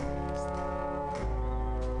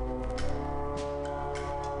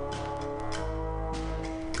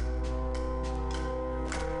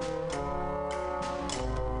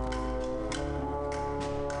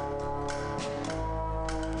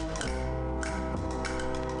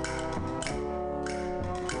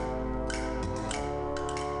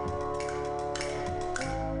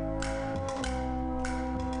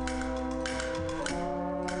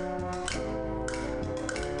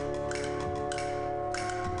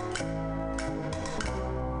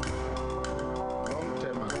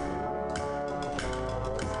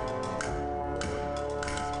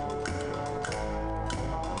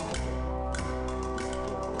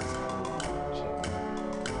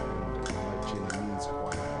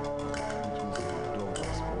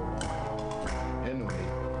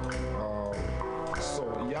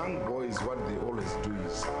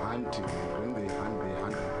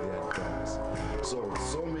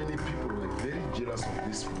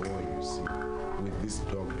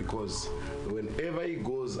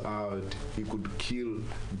he could kill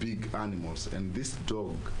big animals, and this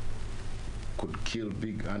dog could kill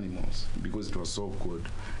big animals because it was so good.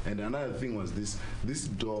 And another thing was this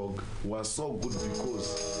dog was so good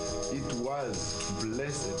because it was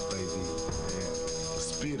blessed by the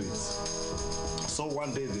spirits. So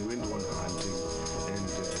one day they went on hunting, and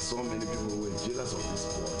so many people were jealous of this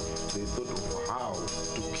boy. They thought of how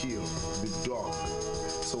to kill the dog.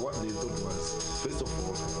 So what they thought was, first of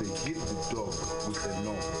all, they hit the dog with a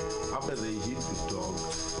knob. After they hit the dog,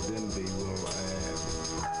 then they will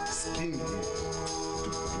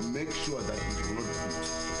sure that it will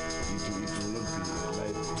not be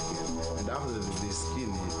alive again. And after they skin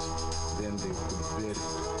it, then they could bury it.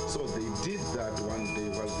 So they did that one day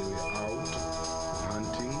while they were out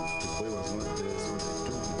hunting. The boy was not there, so they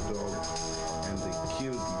took the dog and they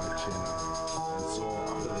killed Machina. And so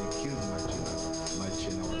after they killed Machina,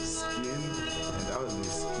 Machina was skinned, and after they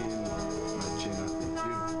skinned Machina, they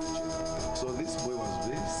killed Machina. So this boy was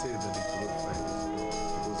very sad that he could not find his dog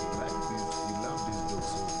because he loved his dog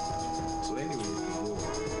so much. So anyway, he go.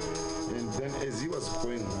 And then as he was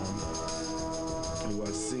going home, he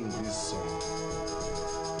was singing this song.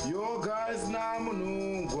 Yo guys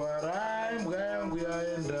namunu gwarai mgayangu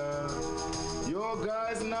yaenda. Yo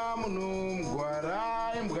guys namunu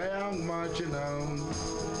gwarai mgayangu machina.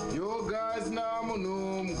 Yo guys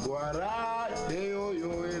namunu gwarai eyo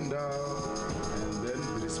yoenda. And then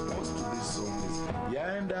the response to this song is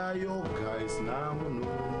yaenda yo guys namunu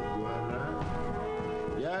gwarai.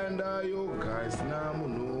 Yaenda yo guys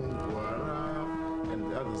namunu gwarai. And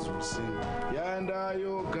the others will sing yaenda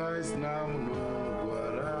yo guys namunu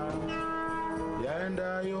gwarai. Yaenda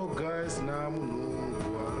yo guys namunu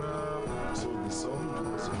gwarai. So the song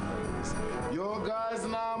goes on like this. Yo guys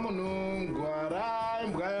namunu gwarai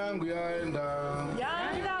mgayangu yaenda.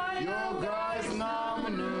 Yo guys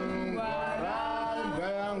namunu gwarai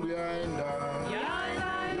mgayangu yaenda.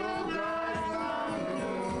 Yo guys namunu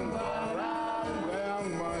gwarai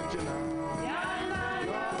mgayangu machina.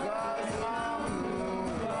 Yo guys namunu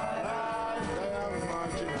gwarai mgayangu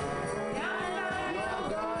machina. Yo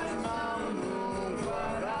guys namunu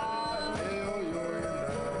gwarai eyo yoenda.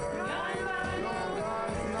 Yo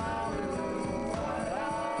guys namunu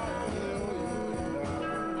gwarai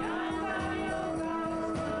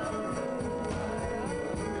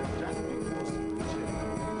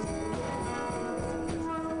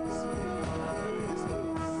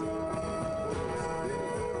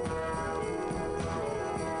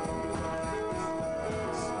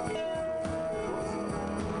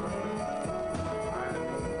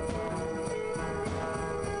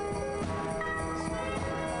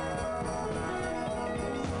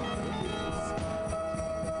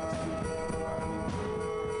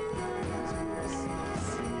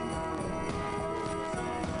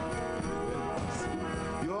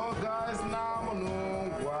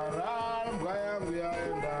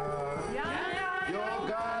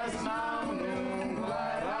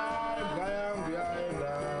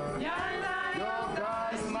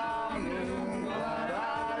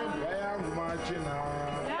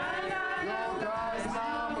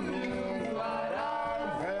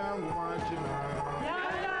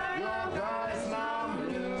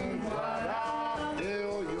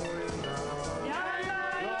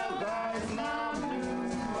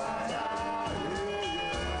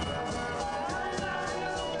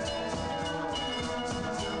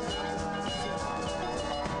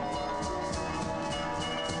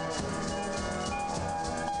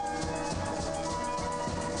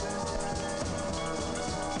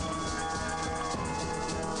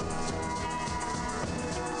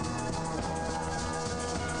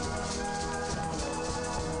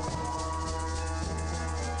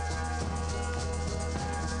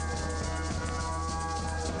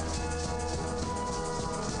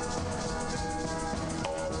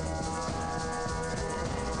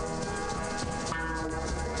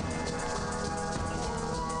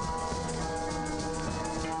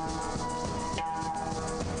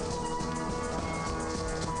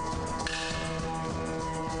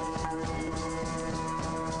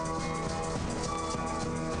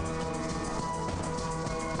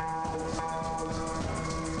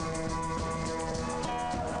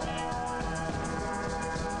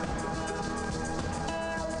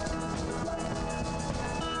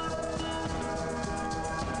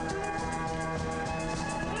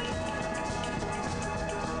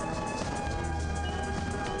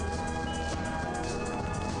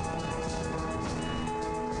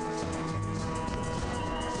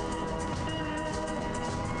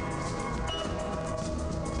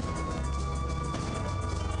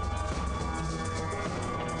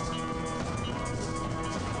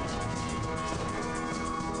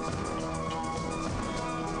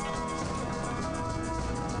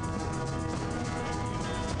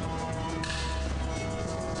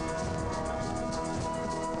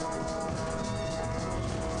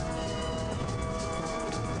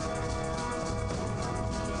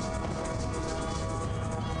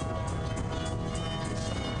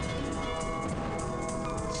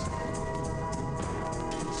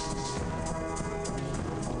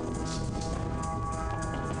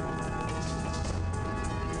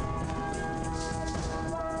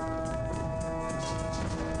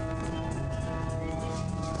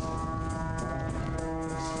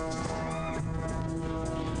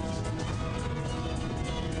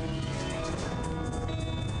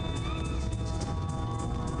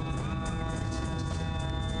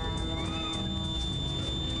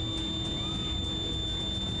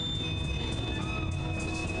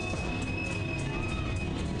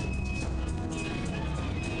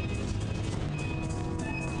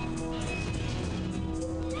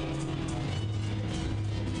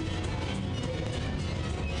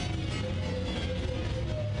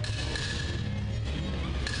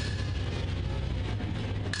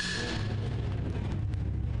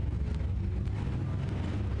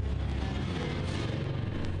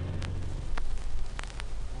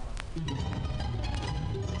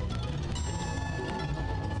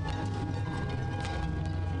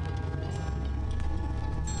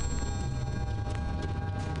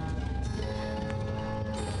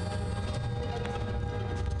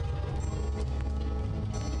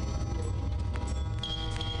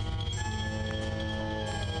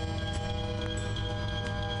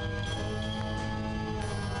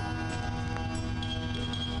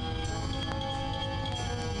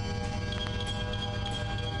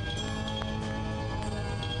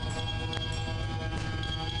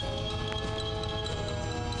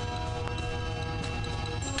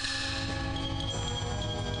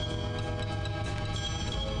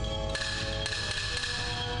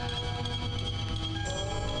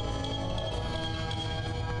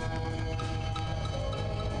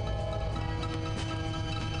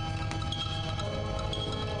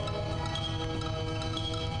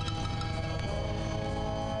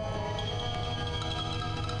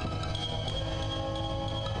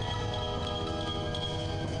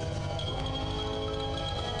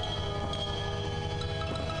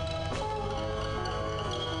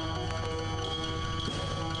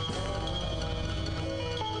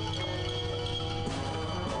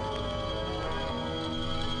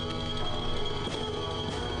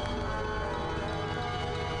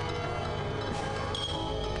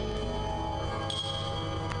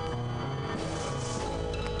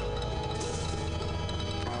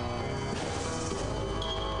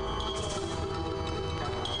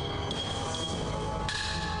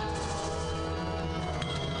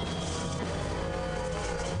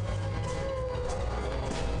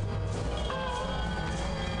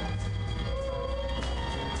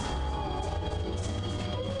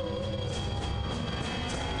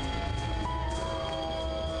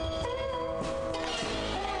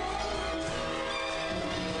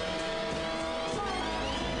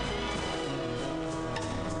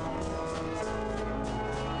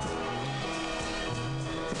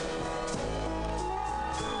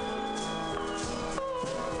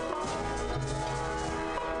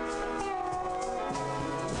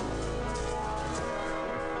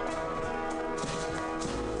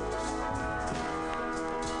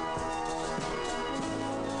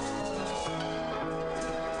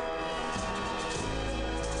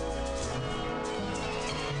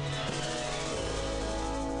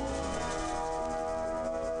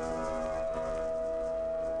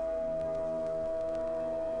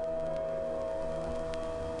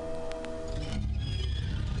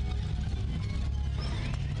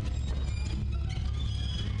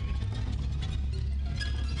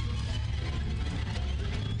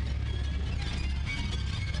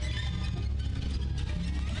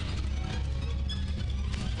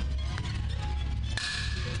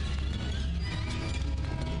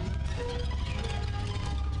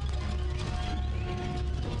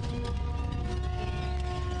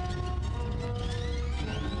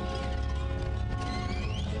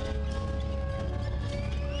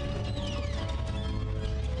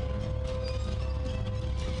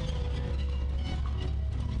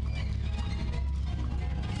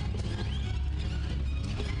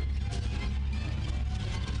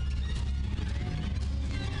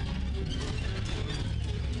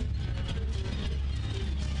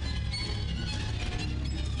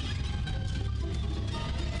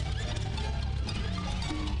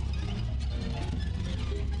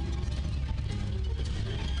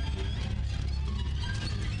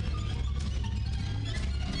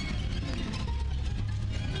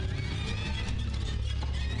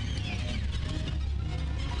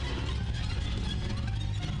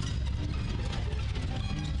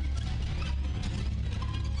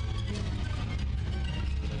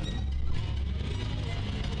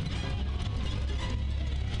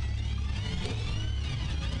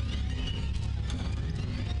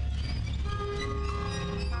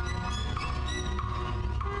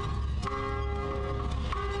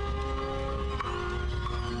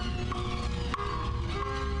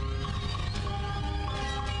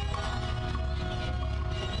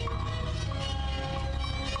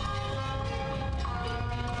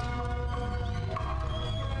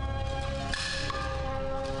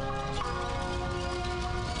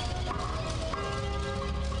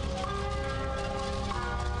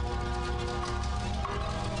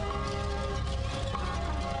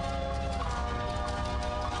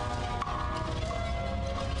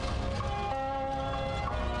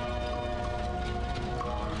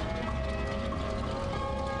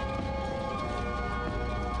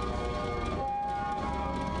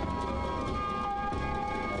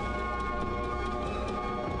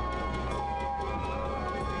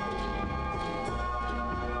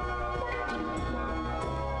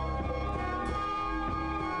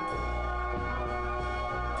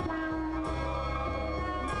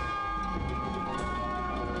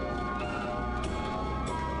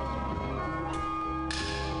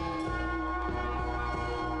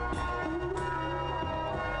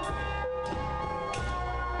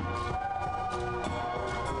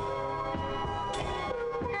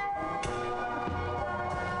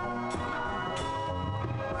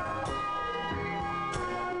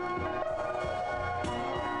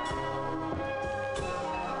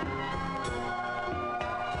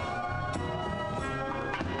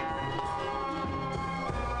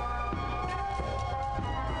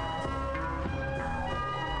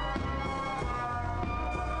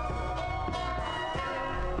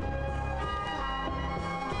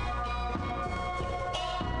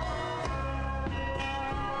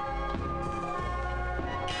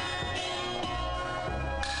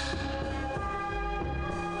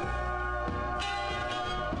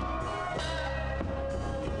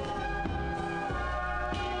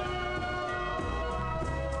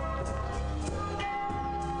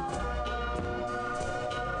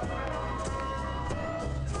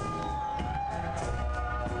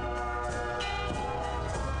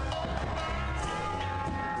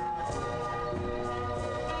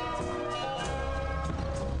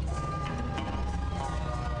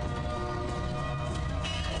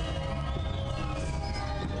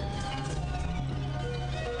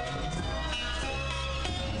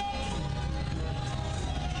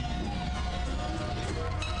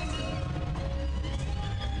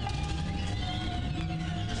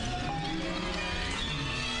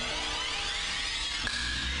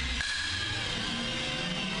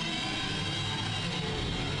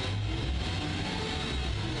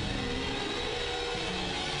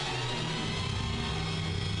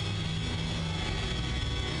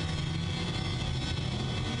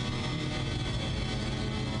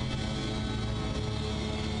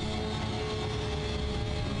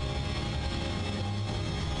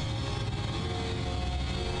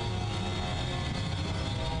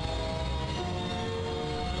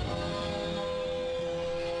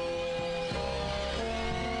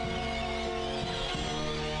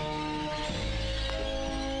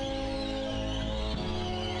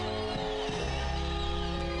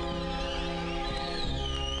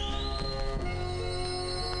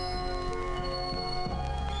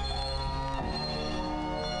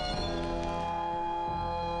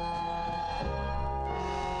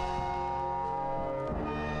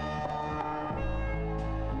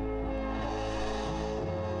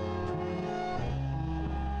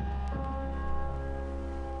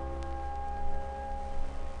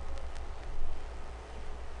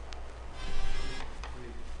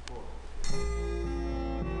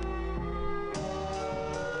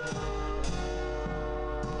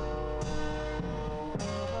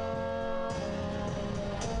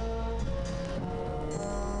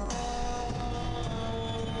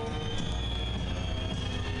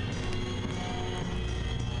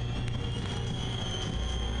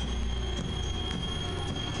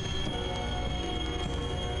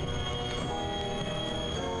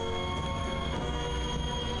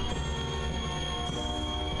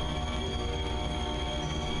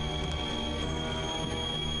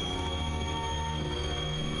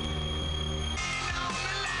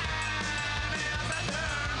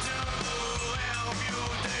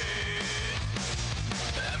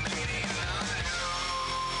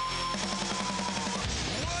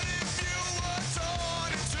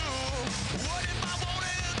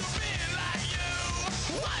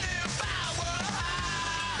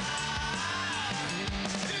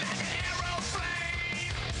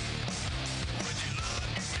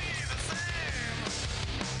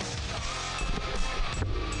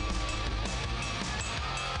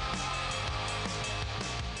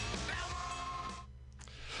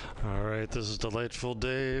right, this is Delightful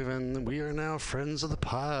Dave, and we are now friends of the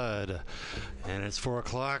pod. And it's 4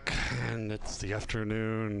 o'clock, and it's the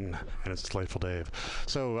afternoon, and it's Delightful Dave.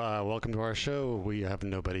 So, welcome to our show. We have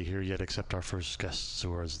nobody here yet except our first guests,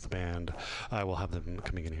 who is the band. I will have them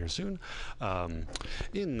coming in here soon.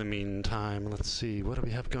 In the meantime, let's see, what do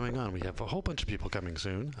we have going on? We have a whole bunch of people coming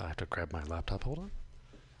soon. I have to grab my laptop. Hold on.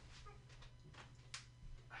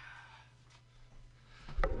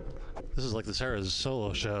 This is like the Sarah's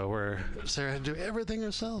solo show where Sarah had to do everything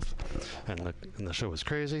herself, and the show was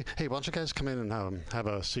crazy. Hey, why don't you guys come in and have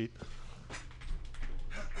a seat?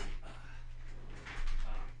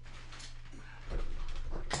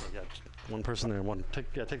 Yeah, one person there.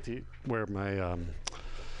 Take the where my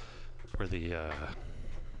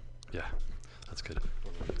yeah, that's good.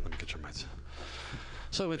 Let me get your mics.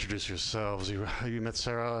 So introduce yourselves. You met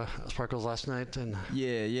Sarah Sparkles last night, and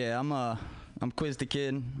yeah. I'm Quiz the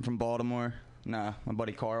Kid from Baltimore. Nah, my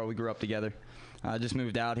buddy Carl. We grew up together. I just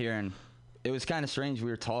moved out here, and it was kind of strange.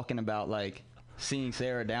 We were talking about like seeing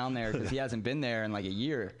Sarah down there because he hasn't been there in like a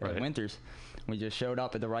year, right. Like winters. We just showed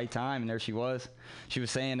up at the right time, and there she was. She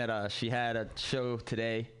was saying that she had a show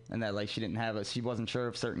today, and that like she wasn't sure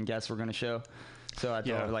if certain guests were going to show. So I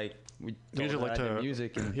thought we usually like to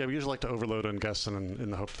music. We usually like to overload on guests in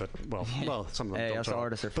the hope that some of them don't show.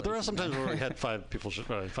 Artists are but there are sometimes where we had 5 people,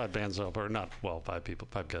 5 bands up, or not 5 people,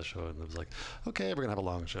 5 guests show, and it was like, okay, we're gonna have a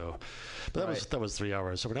long show. But that was 3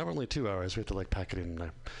 hours, so we're now only 2 hours. We have to like pack it in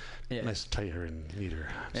nice, tighter and neater.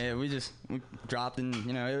 So. Yeah, we dropped in.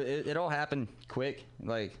 It all happened quick.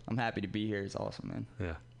 Like I'm happy to be here. It's awesome, man.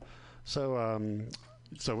 Yeah. So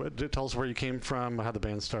tell us where you came from, how the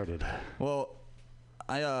band started. Well,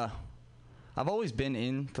 I've always been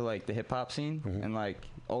into like the hip hop scene and like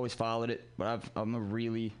always followed it, but I'm a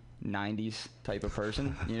really 90s type of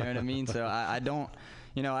person. You know what I mean? So I don't,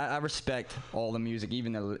 I respect all the music,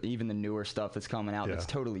 even the newer stuff that's coming out that's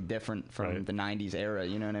totally different from the 90s era.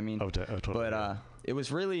 You know what I mean? Totally. But it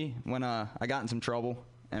was really when I got in some trouble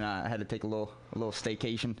and I had to take a little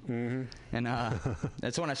staycation, and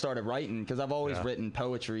that's when I started writing, because I've always written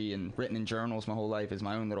poetry and written in journals my whole life as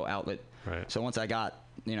my own little outlet. Right. So once I got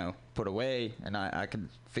put away and I could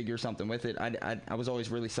figure something with it, I was always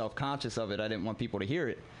really self-conscious of it. I didn't want people to hear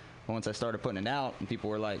it. But once I started putting it out and people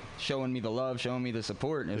were like showing me the love, showing me the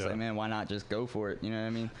support, and it's like, man, why not just go for it? You know what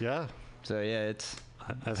I mean? Yeah. So yeah,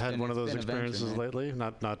 I've had one of those experiences lately,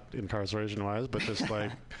 not incarceration-wise, but just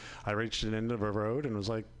like I reached an end of a road and was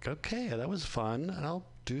like, okay, that was fun, and I'll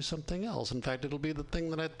do something else. In fact, it'll be the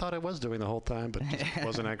thing that I thought I was doing the whole time, but just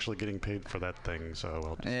wasn't actually getting paid for that thing.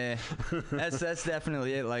 So that's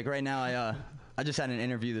definitely it. Like right now, I just had an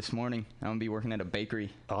interview this morning. I'm gonna be working at a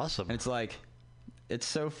bakery. Awesome. And it's like, it's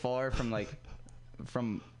so far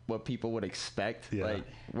from what people would expect. Like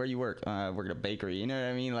where you work, work at a bakery, you know what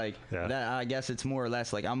I mean? Like that, I guess it's more or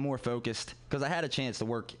less like I'm more focused because I had a chance to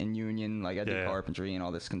work in union, like I did carpentry and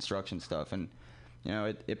all this construction stuff, and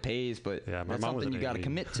it pays, but that's something you got to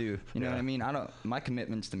commit to. You know what I mean? My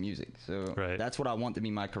commitment's to music, so that's what I want to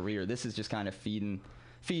be my career. This is just kind of feeding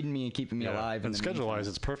me and keeping me alive. And schedule-wise,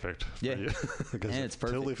 it's perfect. Yeah, and it's perfect.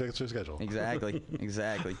 Totally fits your schedule. Exactly.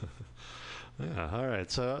 Yeah. All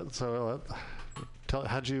right. So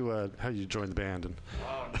how'd you join the band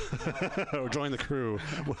or join the crew?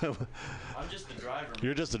 I'm just the driver.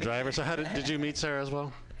 You're just the driver. So did you meet Sarah as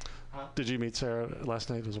well? Huh? Did you meet Sarah last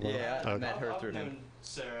night as well? Yeah, I met her through him.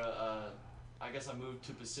 Sarah, I guess I moved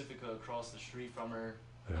to Pacifica across the street from her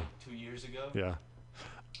like 2 years ago. Yeah.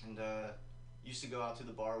 And used to go out to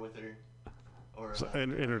the bar with her. Or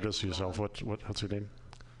introduce yourself. What's your name?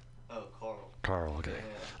 Oh, Carl. Carl. Okay.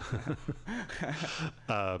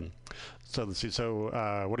 Yeah. So let's see.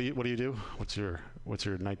 So what do you do? What's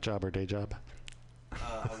your night job or day job?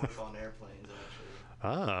 I work on airplanes actually.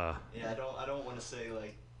 Ah. Yeah, I don't want to say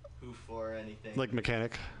like who for or anything. Like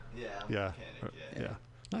mechanic. Yeah. I'm a mechanic. Yeah.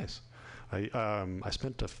 Nice. I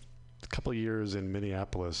spent a couple years in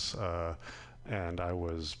Minneapolis, and I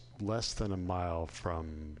was less than a mile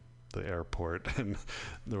from the airport, and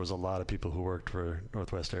there was a lot of people who worked for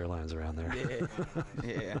Northwest Airlines around there.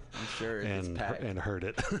 Yeah, I'm sure. and heard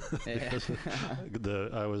it.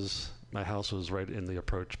 My house was right in the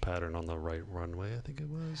approach pattern on the right runway, I think it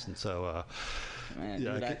was, and so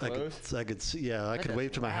I could see. Yeah, I could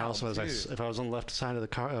wave to my house if I was on the left side of the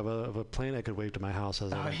car of a plane. I could wave to my house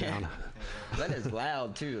as I went down. That is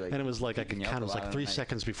loud too. Like, and it was like I could count. It was like 3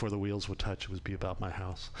 seconds before the wheels would touch. It would be about my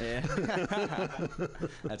house. Yeah,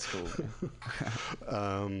 that's cool.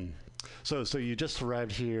 So you just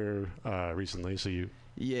arrived here recently. So you.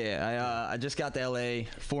 Yeah, I just got to LA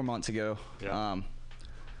 4 months ago. Yeah.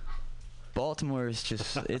 Baltimore is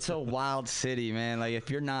just it's a wild city, man. Like if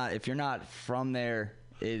you're not from there,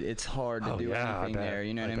 it's hard to do anything there.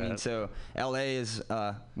 You know what I mean? So LA is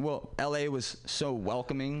LA was so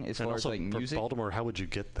welcoming as far as like music. For Baltimore, how would you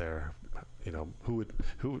get there? You know,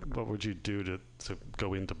 what would you do to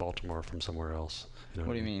go into Baltimore from somewhere else? You know,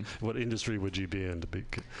 what do you mean? What industry would you be in to be?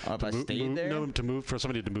 If I stayed there? No, for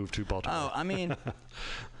somebody to move to Baltimore. Oh, I mean,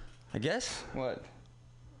 I guess what.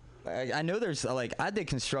 I know there's I did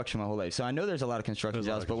construction my whole life, so I know there's a lot of construction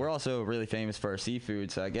jobs. But we're also really famous for our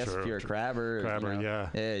seafood. So I guess if you're a crabber,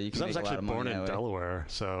 you can I was actually born in Delaware,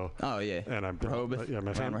 so. Oh yeah. And I'm Rehoboth. Yeah,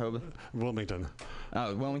 my family. Rehoboth. Wilmington.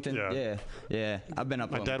 Oh, Wilmington. Yeah. I've been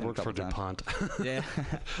up. My dad worked for DuPont. Yeah.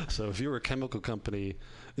 So if you were a chemical company,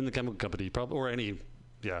 in the chemical company, probably or any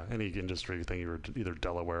industry thing, you were either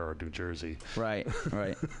Delaware or New Jersey. Right.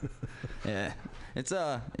 Yeah.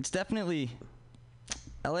 It's definitely.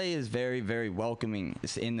 LA is very, very welcoming.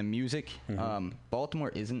 It's in the music. Baltimore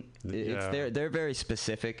isn't. They're very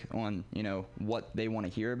specific on what they want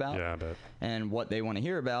to hear about. Yeah, I bet. And what they want to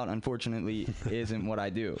hear about, unfortunately, isn't what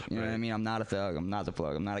I do. You know what I mean? I'm not a thug. I'm not the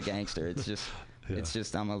plug. I'm not a gangster. It's just. It's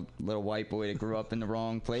just I'm a little white boy that grew up in the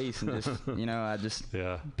wrong place and just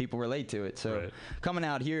people relate to it. So coming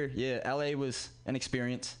out here, LA was an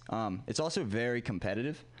experience. It's also very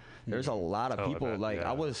competitive. There's a lot of people.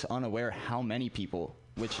 I was unaware how many people.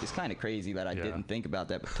 Which is kind of crazy that I didn't think about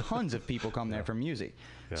that. But tons of people come there for music.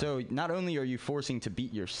 Yeah. So not only are you forcing to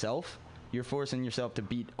beat yourself, you're forcing yourself to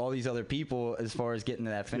beat all these other people as far as getting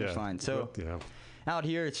to that finish line. So out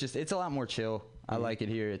here, it's a lot more chill. I like it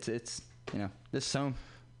here. It's this is home.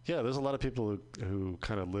 Yeah, there's a lot of people who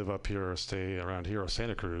kind of live up here or stay around here or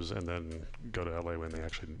Santa Cruz and then go to LA when they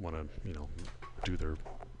actually want to, do their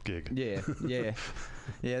gig. Yeah.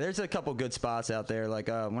 There's a couple good spots out there. Like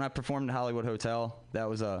when I performed at Hollywood Hotel, that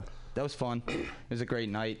was fun. It was a great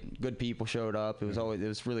night. Good people showed up. It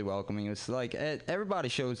was really welcoming. It was like everybody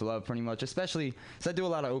shows love pretty much, especially because I do a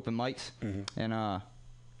lot of open mics, and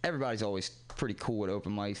everybody's always pretty cool with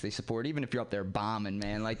open mics. They support, even if you're up there bombing,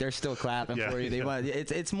 man. Like they're still clapping for you.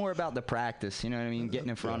 It's more about the practice. You know what I mean? Getting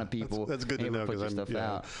in front of people. That's good to know because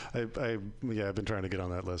I've been trying to get on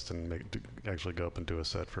that list and actually go up and do a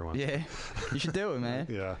set for once. Yeah, you should do it, man.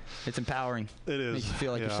 Yeah, it's empowering. It is. Makes you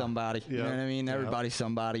feel like you're somebody. You know what I mean? Everybody's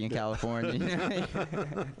somebody in California.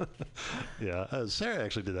 Sarah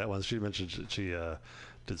actually did that once. She mentioned she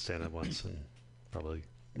did stand up once and probably.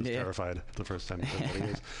 I was terrified the first time.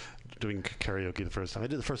 Doing karaoke the first time. I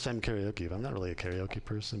did the first time karaoke, but I'm not really a karaoke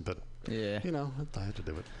person, but I had to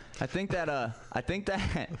do it. I think that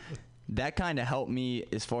kind of helped me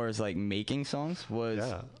as far as like making songs was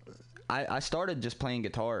I started just playing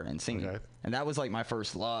guitar and singing. And that was like my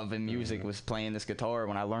first love in music was playing this guitar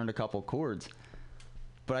when I learned a couple chords.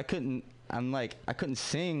 But I couldn't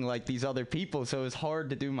sing like these other people, so it was hard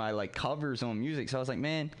to do my like covers on music. So I was like,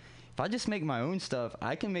 man, if I just make my own stuff,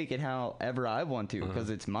 I can make it however I want to because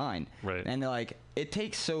it's mine. Right. And like, it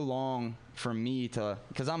takes so long for me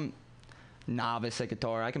because I'm novice at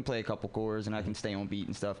guitar. I can play a couple chords and I can stay on beat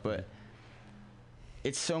and stuff, but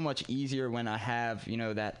it's so much easier when I have,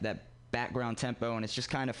 that background tempo and it's just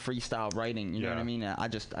kind of freestyle writing. You know what I mean? I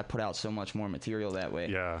put out so much more material that way. Yeah.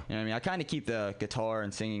 You know what I mean? I kind of keep the guitar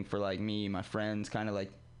and singing for like me, my friends, kind of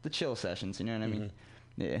like the chill sessions. You know what I mean?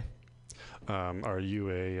 Yeah. Are you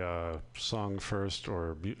a song first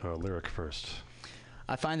or lyric first?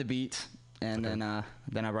 I find the beats and then I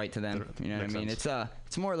write to them. You know what I mean? Sense.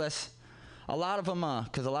 It's more or less a lot of them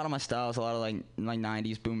because a lot of my styles, a lot of like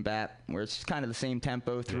 90s boom bap, where it's kind of the same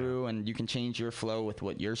tempo through, and you can change your flow with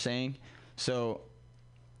what you're saying. So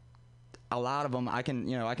a lot of them, I can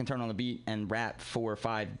turn on the beat and rap 4 or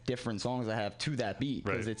 5 different songs I have to that beat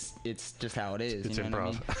because it's just how it is. It's you know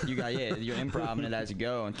improv. What I mean? You're improvising it as you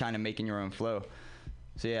go and kind of making your own flow.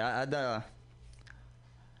 So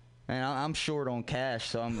man, I'm short on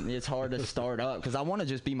cash, so it's hard to start up because I want to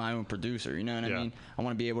just be my own producer. You know what I mean? I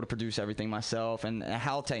want to be able to produce everything myself, and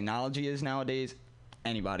how technology is nowadays,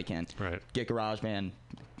 anybody can. Right. Get GarageBand,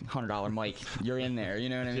 $100 mic, you're in there. You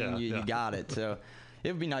know what I mean? You got it. So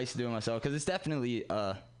it would be nice to do it myself because it's definitely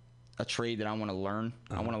a trade that I want to learn.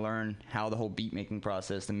 I want to learn how the whole beat making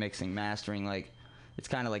process, the mixing, mastering, like it's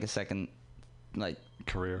kind of like a second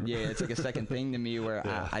career. Yeah, it's like a second thing to me where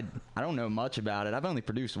I don't know much about it. I've only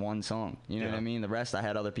produced one song. You know what I mean? The rest I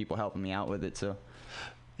had other people helping me out with it. So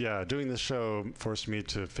yeah, doing this show forced me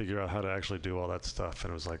to figure out how to actually do all that stuff, and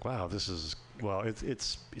it was like, wow, this is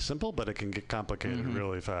it's simple, but it can get complicated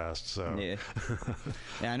really fast. So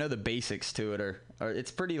I know the basics to it are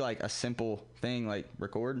it's pretty like a simple thing, like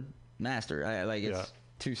record, master. It's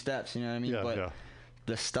 2 steps. You know what I mean? But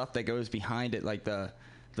the stuff that goes behind it, like the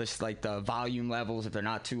just like the volume levels, if they're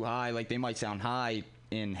not too high, like they might sound high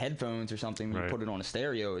in headphones or something. When you put it on a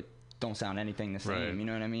stereo, it don't sound anything the same. You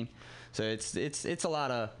know what I mean? So it's a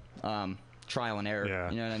lot of trial and error. Yeah.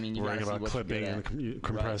 You know what I mean? You worrying gotta see about what you're clipping good and at.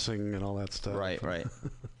 compressing and all that stuff. Right.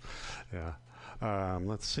 Yeah.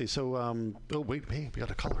 Let's see. So, oh wait, hey, we got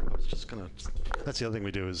a caller. I was just gonna. That's the other thing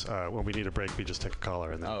we do is when we need a break, we just take a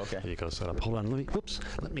caller and then he goes set up. Hold on,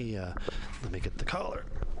 let me get the caller.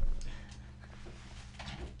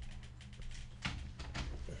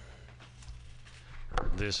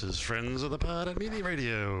 This is Friends of the Pod at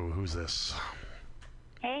MutinyRadio. Who's this?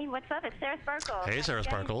 Hey, what's up? It's Sarah Sparkles. Hey, Sarah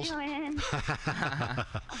Sparkles. How you doing?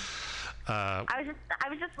 I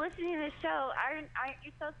was just listening to the show. Aren't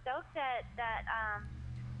you so stoked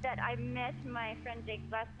that I met my friend Jake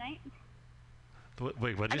last night?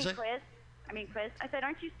 Wait, what did you say? Chris. I said,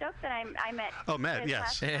 aren't you stoked that I met? Oh, Matt.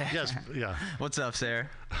 Yes. Yes. Yeah. What's up, Sarah?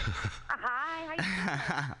 Hi. How you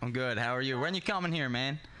doing? I'm good. How are you? When you coming here,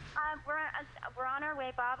 man? We're on our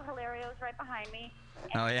way. Bob Hilario's right behind me.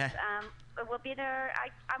 Oh yeah. We'll be there.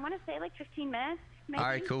 I want to say like 15 minutes. Maybe. All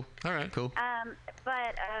right, cool. All right, cool.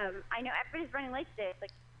 But I know everybody's running late today. It's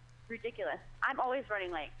like ridiculous. I'm always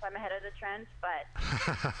running late, so I'm ahead of the trend.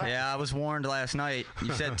 But yeah, I was warned last night.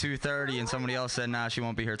 You said 2:30, and somebody else said, "Nah, she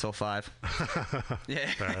won't be here till 5." Yeah.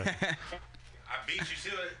 I beat you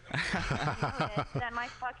to it. Then my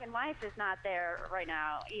fucking wife is not there right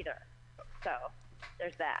now either. So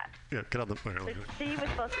there's that. Yeah, get on the. She was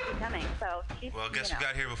supposed to be coming, so she's. Well, guess who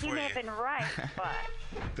got here before you? She may have been right, but.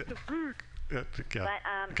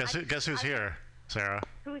 Guess who's here, Sarah?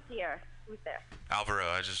 Who's here? Who's there? Alvaro.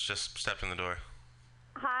 I just stepped in the door.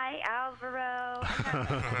 Hi, Alvaro. I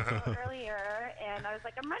got a earlier, and I was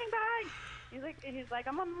like, I'm running back. He's like,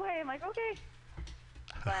 I'm on my way. I'm like, okay.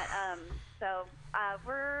 But so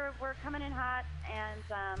we're coming in hot,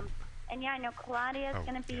 and yeah, I know Claudia's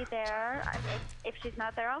gonna be there if she's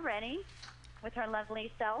not there already, with her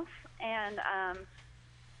lovely self, and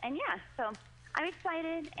yeah, so I'm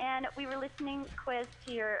excited. And we were listening, Quiz,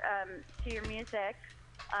 to your music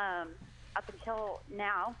up until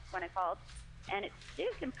now when I called, and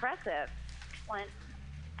it's impressive.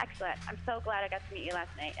 Excellent. I'm so glad I got to meet you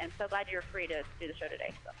last night, and so glad you were free to do the show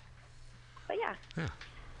today. So, but yeah.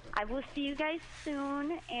 I will see you guys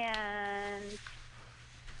soon, and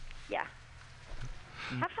yeah,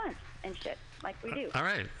 have fun and shit like we do. All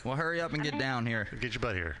right. Well, hurry up and get down here. Get your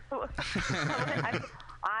butt here.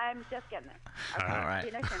 I'm just getting there. Okay. All right. See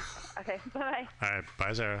you next time. Okay. Bye. All right.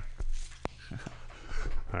 Bye, Sarah.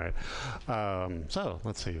 All right. So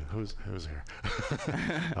let's see who's here.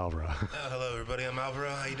 Alvaro. Hello, everybody. I'm Alvaro.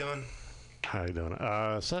 How you doing? How you doing?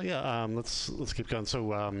 So yeah, let's keep going.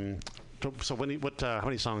 So how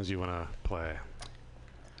many songs do you want to play?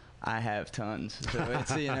 I have tons. So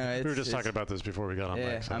it's, you know, we were just talking about this before we got on.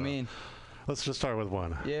 Yeah, mic, so I mean, let's just start with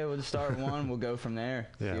one. Yeah, we'll just start with one. We'll go from there.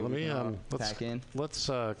 Yeah, let me let's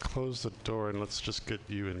close the door and let's just get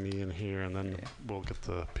you and me in here, and then we'll get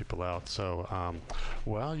the people out. So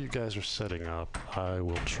while you guys are setting up, I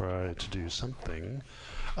will try to do something.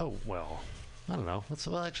 Oh well, I don't know. Let's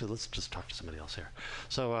just talk to somebody else here.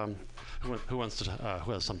 So who wants to?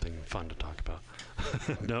 Who has something fun to talk about?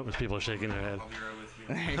 No, people are shaking their head. I'll be right with you.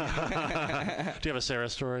 Do you have a Sarah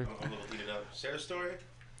story? I'm a little heated up. Sarah story?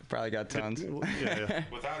 Probably got tons. Yeah.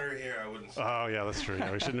 Without her here, I wouldn't. Oh yeah, that's true.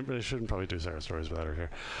 Yeah, we shouldn't probably do Sarah stories without her here.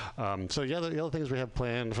 So yeah, the other things we have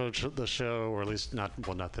planned for the show, or at least not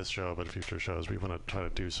this show, but future shows, we want to try to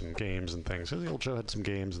do some games and things. The old show had some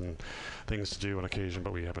games and things to do on occasion,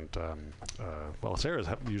 but we haven't. Well,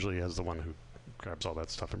 Sarah usually has the one who grabs all that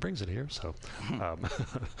stuff and brings it here, so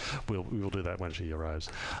we will do that when she arrives.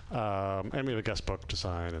 And we have a guest book to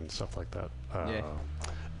sign and stuff like that.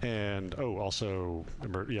 And also,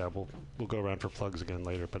 we'll go around for plugs again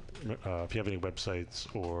later. But if you have any websites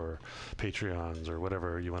or Patreons or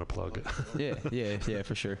whatever you want to plug, yeah,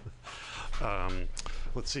 for sure.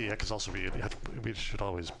 Let's see. Because also we should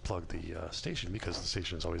always plug the station, because the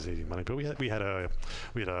station is always needing money. But we had a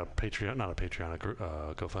Patreon, not a Patreon,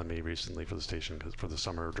 a GoFundMe recently for the station, because for the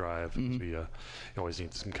summer drive, we always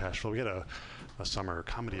need some cash flow. We had a summer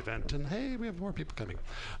comedy event, and hey, we have more people coming.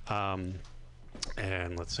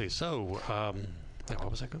 And let's see. So, what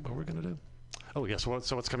was that? What we're gonna do? Oh yes. Yeah,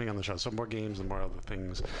 so what's coming on the show? So more games and more other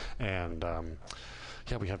things, and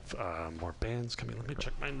we have more bands coming. Let me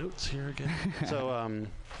check my notes here again. So,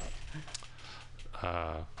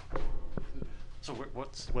 so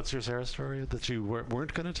what's your Sarah story that you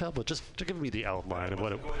weren't going to tell, but just to give me the outline of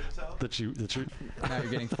what that you now you're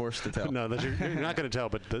getting forced to tell. No, that you're not going to tell,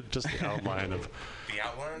 but just the outline of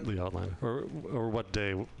the outline, or what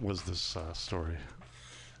day was this story?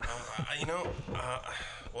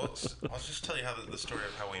 Well, I'll just tell you how the story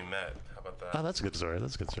of how we met. How about that? Oh, that's a good story.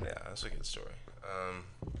 That's a good story. Yeah, that's a good story.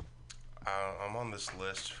 I'm on this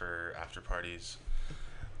list for after parties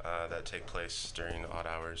that take place during odd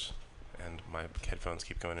hours, and my headphones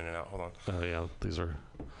keep going in and out. Hold on. Oh yeah, these are.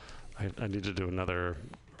 I need to do another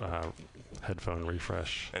headphone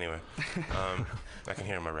refresh. Anyway, I can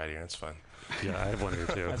hear my right ear. It's fine. Yeah, I have one here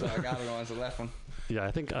too. That's what I got it on. It's the left one. Yeah,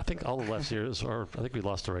 I think all the left ears, or I think we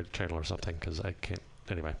lost the right channel or something because I can't.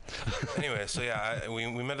 Anyway. Anyway, so yeah, we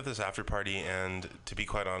met at this after party, and to be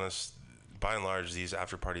quite honest, by and large, these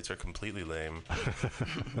after parties are completely lame.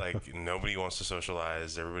 Like, nobody wants to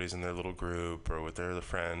socialize. Everybody's in their little group or with their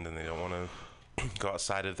friend, and they don't want to go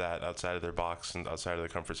outside of their box and outside of their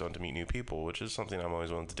comfort zone to meet new people, which is something I'm always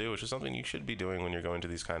willing to do, which is something you should be doing when you're going to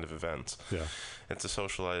these kind of events. Yeah. It's a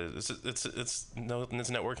socialize. It's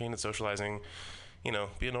networking. It's socializing. You know,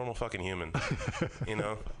 be a normal fucking human. You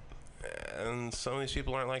know. And some of these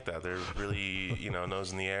people aren't like that. They're really,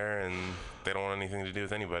 nose in the air, and they don't want anything to do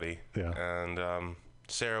with anybody. Yeah. And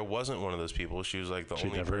Sarah wasn't one of those people. She was like the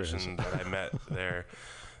only person that I met there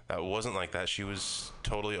that wasn't like that. She was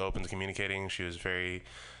totally open to communicating. She was very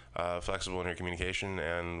flexible in her communication,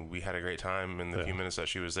 and we had a great time in the few minutes that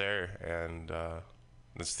she was there. And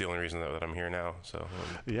that's the only reason that I'm here now. So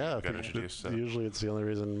yeah, got introduced. So. Usually it's the only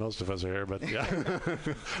reason most of us are here. But yeah,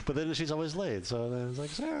 but then she's always late. So then it's like,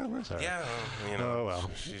 Sarah, where's Sarah? Yeah, oh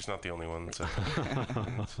well, she's not the only one. So.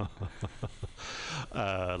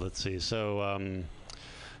 Let's see. So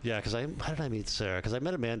yeah, because how did I meet Sarah? Because I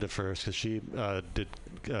met Amanda first because she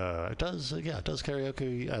does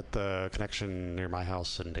karaoke at the Connection near my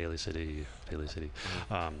house in Daly City.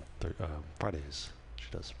 Fridays.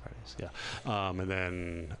 Does Fridays, yeah. And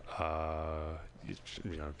then,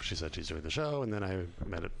 she said she's doing the show, and then I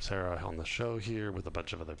met Sarah on the show here with a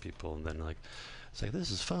bunch of other people, and then it's like,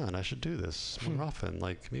 this is fun. I should do this more often.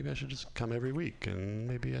 Like, maybe I should just come every week, and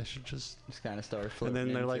maybe I should just kind of start floating. And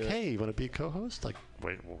then they're like, hey, you want to be a co-host? Like,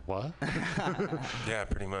 wait, what? Yeah,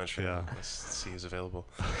 pretty much. Yeah. Let's see who's available.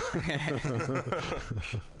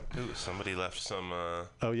 Ooh, somebody left some.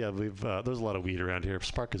 Oh yeah, there's a lot of weed around here.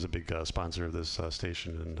 Spark is a big sponsor of this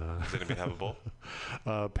station, and does anybody have a bowl?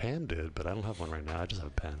 Pan did, but I don't have one right now. I just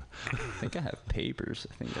have a pen. I think I have papers.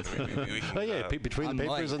 I think that's. Oh yeah, between the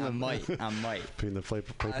papers and the I might. Between the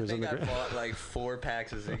papers and the. I think I bought like 4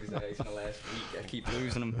 packs of zigzags in the last week. I keep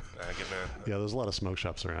losing them. Good man. Yeah, there's a lot of smoke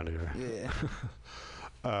shops around here. Yeah.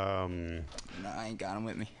 No, I ain't got them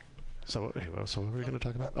with me. So what were we going to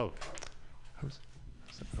talk about? Oh, who's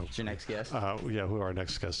your next guest? Yeah, who are our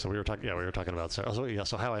next guests? So we were talking about Sarah.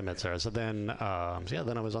 So how I met Sarah. So then,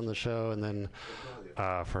 then I was on the show, and then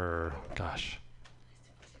for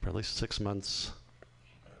at least 6 months.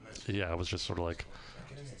 Yeah, I was just sort of like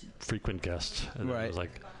frequent guest, and then I was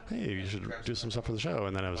like, hey, you should do some stuff for the show.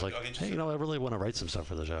 And then I was like, hey, I really want to write some stuff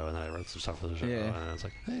for the show. And then I wrote some stuff for the show. Yeah. And I was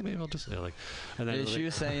like, hey, maybe I'll just and then she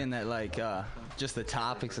was saying that just the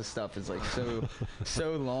topics of stuff is like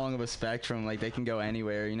so long of a spectrum. Like they can go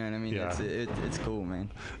anywhere. You know what I mean? Yeah. It's cool,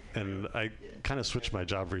 man. And I kind of switched my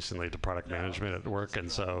job recently to product management at work,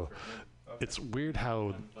 and so it's weird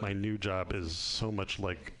how my new job is so much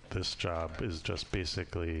like this job is just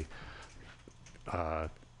basically.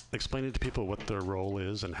 Explaining to people what their role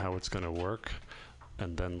is and how it's going to work,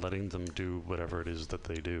 and then letting them do whatever it is that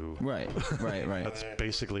they do. Right. That's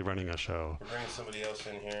basically running a show. We're bringing somebody else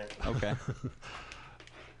in here. Okay.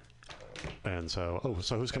 And so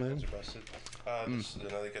who's coming in? Another one of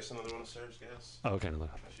Sarah's guests. Oh, okay.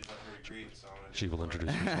 She's not very great, so she will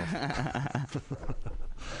introduce herself.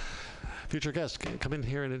 Future guest, come in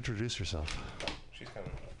here and introduce yourself. She's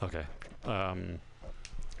coming. Okay.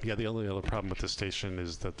 Yeah, the only other problem with this station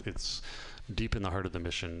is that it's deep in the heart of the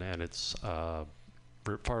mission, and it's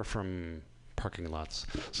far from parking lots.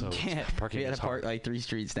 So parking we had is to park hard. like 3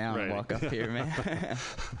 streets down and walk up here, man.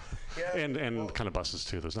 and kind of buses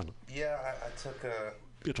too. There's not. Yeah, I took a.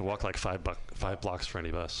 You have to walk like 5 blocks for any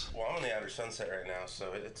bus. Well, I'm on the outer Sunset right now,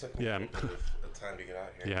 so it took me a bit of time to get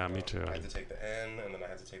out here. Yeah, me too. I had to take the N, and then I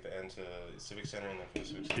had to take the N to Civic Center, and then from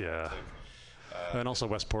Civic Center Yeah. And also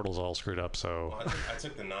West Portal's all screwed up, so. Well, I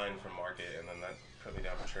took the 9 from Market, and then that put me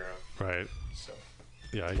down Ventura. Right. So.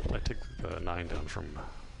 Yeah, I took the 9 down from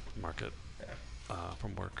Market. Yeah.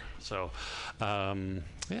 From work. So,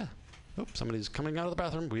 yeah. Oh, somebody's coming out of the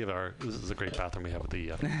bathroom. This is a great bathroom we have with the.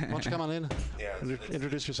 Why don't you come on in? Yeah.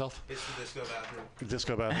 Introduce yourself. It's the disco bathroom.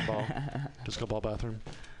 Disco bathroom ball. Disco ball bathroom.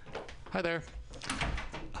 Hi there.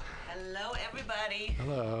 Hello, everybody.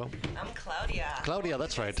 Hello. I'm Claudia. Claudia,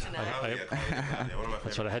 that's right. Claudia,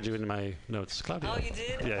 that's what I had you in my notes. Claudia. Oh, you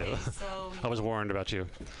did? Yeah. Okay, so I was warned about you.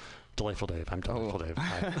 Delightful Dave. I'm Delightful Dave.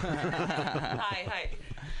 Hi. Hi.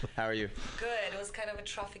 How are you? Good. It was kind of a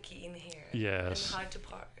trafficy in here. Yes. And hard to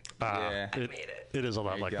park. Yeah. I made it. It is a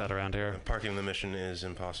lot like that around here. Parking the mission is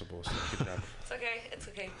impossible, so good job. It's okay. It's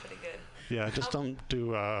okay. Pretty good. Yeah, just don't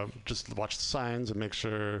do. Just watch the signs and make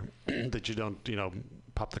sure that you don't,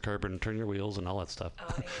 pop the curb and turn your wheels and all that stuff.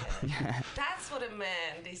 Oh yeah. That's what it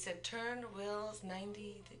meant. They said turn wheels 90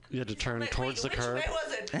 degrees. You had to turn towards the curb. Which way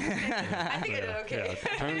was it? I think I did okay.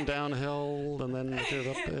 Yeah, turn downhill and then get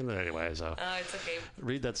up. And anyway, so. Oh, it's okay.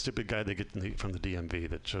 Read that stupid guide they get from the DMV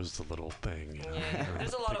that shows the little thing. Yeah,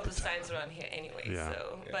 there's a lot of the signs around here anyway. Yeah.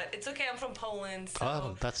 So, but it's okay. I'm from Poland. So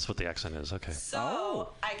Oh, that's what the accent is. Okay.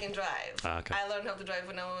 So I can drive. Okay. I learned how to drive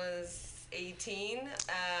when I was 18.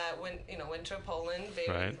 Winter Poland,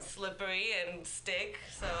 very slippery and stick.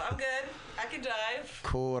 So I'm good. I can drive.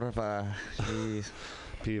 Kurwa. Jeez.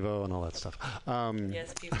 Pivo and all that stuff.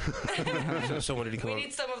 Yes, Pivo. So when did he come? We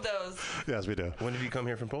need some of those. Yes, we do. When did you come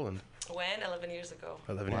here from Poland? When? 11 years ago.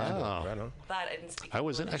 11 years ago. Right on. But I didn't speak. I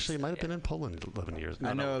was in. Actually, it might have been in Poland 11 years.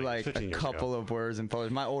 I know like a 15 years couple ago. of words in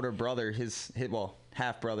Polish. My older brother, his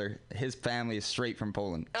half brother, his family is straight from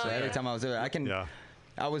Poland. So every time I was there,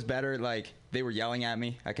 I was better. Like they were yelling at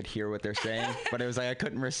me, I could hear what they're saying, but it was like I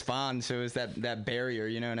couldn't respond. So it was that barrier.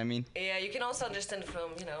 You know what I mean? Yeah, you can also understand from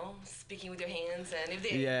speaking with your hands, and if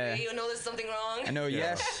they agree, you know there's something wrong. I know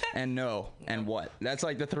yes and no and what. That's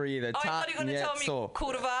like the three. The top. I thought you were gonna tell me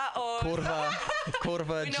kurva or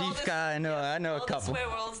kurva, jivka. I know a couple. Swear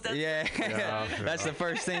words. That's the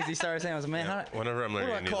first things he started saying. I was like, man, whenever I'm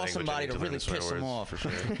learning a new call language, somebody I need to really piss them off. For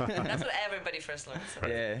sure. That's what everybody first learns. So.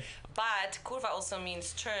 Yeah. But kurva also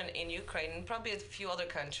means turn in Ukraine and probably a few other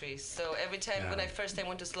countries. So every time when I first time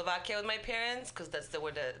went to Slovakia with my parents, because that's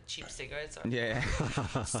where the cheap cigarettes are. Yeah.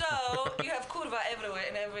 So you have kurva everywhere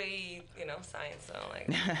in every sign. So like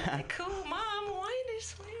cool, mom, why are they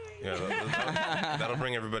swearing? Yeah, that'll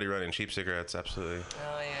bring everybody running. Cheap cigarettes, absolutely.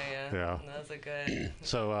 Oh yeah. Those are good.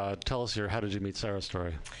 So tell us your how did you meet Sarah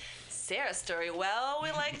story? Sarah's story. Well,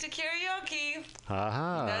 we like to karaoke.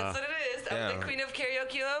 Aha. That's what it is. I'm the queen of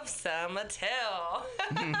karaoke of San Mateo.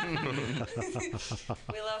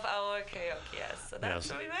 We love our karaoke, yes. So that's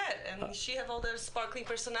where we met. And she have all the sparkling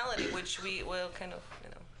personality, which we will kind of,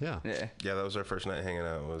 Yeah, that was our first night hanging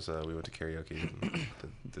out. Was we went to karaoke.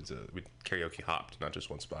 We karaoke hopped, not just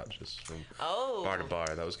one spot, just from bar to bar.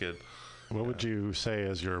 That was good. What would you say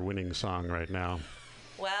is your winning song right now?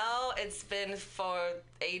 Well, it's been for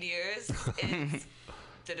 8 years.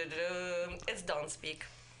 It's Don't Speak.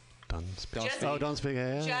 Don't Speak. Don't Speak.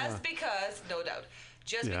 Yeah. Just because, no doubt.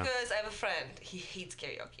 Just because I have a friend, he hates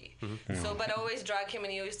karaoke. So, but I always drag him,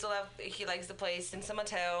 and he likes the place in San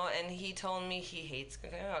Mateo, and he told me he hates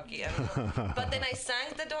karaoke. But then I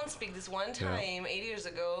sang the Don't Speak this one time 8 years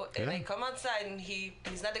ago, and I come outside, and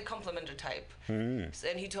he's not the complimenter type. And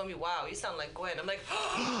he told me, "Wow, you sound like Gwen." I'm like,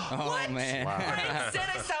 "What?" Oh man! Wow. I said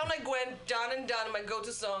I sound like Gwen. Done and done. My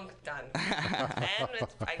go-to song. Done. And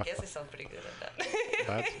I guess I sound pretty good at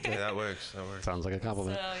that. That works. Sounds like a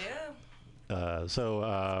compliment. So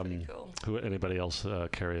yeah. Who? Anybody else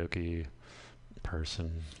karaoke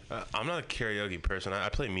person? I'm not a karaoke person. I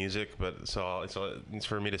play music, but it's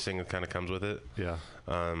for me to sing. It kind of comes with it. Yeah.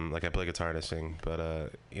 Like I play guitar and I sing, but I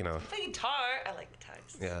play guitar. I like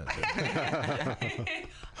guitars. Yeah.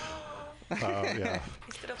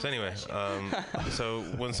 So anyway, so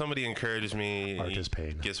when somebody encourages me,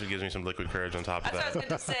 gives me some liquid courage on top of that. That's what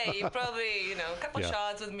I was going to say. You probably, a couple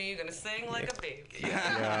shots with me, you're going to sing like a baby.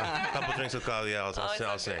 Yeah. A couple drinks with Claudia,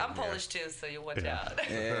 I'll sing. I'm Polish too, so you watch out.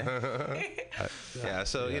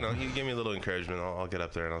 So, you give me a little encouragement. I'll get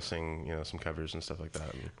up there and I'll sing, some covers and stuff like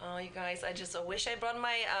that. Oh, you guys, I just wish I brought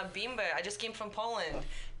my bimber. I just came from Poland,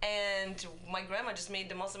 and my grandma just made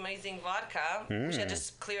the most amazing vodka, which had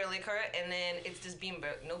just clear liquor, and then it's this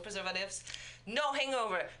bimber, no preservatives, no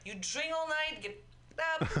hangover. You drink all night, get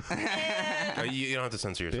up, and you don't have to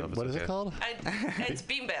censor yourself. What is it called? It's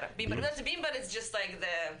bimber. Because the bimber is just like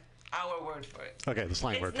our word for it. Okay, the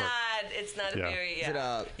slang word for it. It's not very. Is it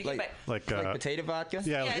like potato vodka?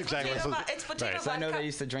 Yeah, exactly. It's potato vodka. So I know they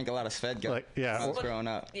used to drink a lot of Svedka. Growing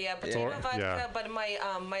up. Yeah, potato vodka. But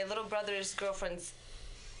my little brother's girlfriend's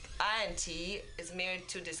auntie is married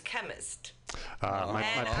to this chemist.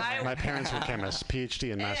 My parents were chemists,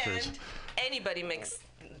 PhD and masters. And anybody makes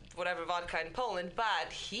whatever vodka in Poland,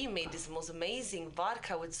 but he made this most amazing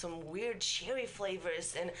vodka with some weird cherry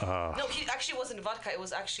flavors. And no, he actually wasn't vodka. It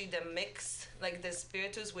was actually the mix, like the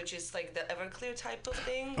spiritus, which is like the Everclear type of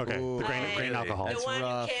thing. Okay, the grain alcohol. The one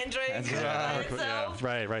you can drink by itself.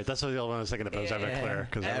 Right. That's what the other one I was thinking of. Was Everclear,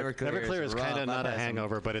 because Everclear is kind of not a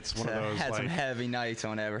hangover, but it's one of those. Had some like, heavy nights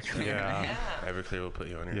on Everclear. Yeah. Everclear will put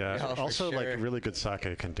you on your. Yeah. Oh, also, sure. like really good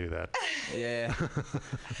sake can do that. Yeah.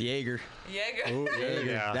 Jaeger. Jaeger. Jaeger.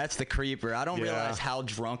 Yeah. That's the creeper. I don't realize how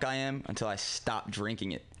drunk I am until I stop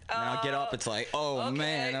drinking it. And then I'll get up, it's like,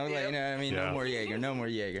 man. I was like, you know what I mean? Yeah. No more Jaeger. No more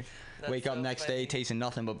Jaeger. Wake up next day tasting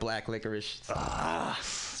nothing but black licorice. It's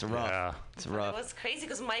rough. Yeah. It's rough. It was crazy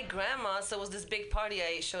because my grandma, so it was this big party.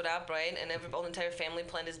 I showed up, right? And all the entire family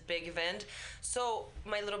planned this big event. So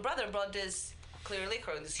my little brother brought this clear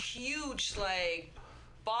liquor, this huge, like,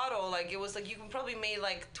 bottle. Like, it was like, you can probably make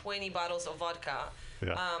like 20 bottles of vodka.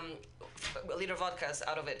 Yeah. Liter vodkas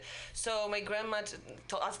out of it. So my grandma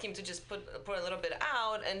asked him to just pour a little bit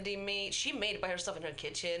out, and she made it by herself in her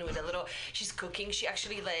kitchen with a little. She's cooking. She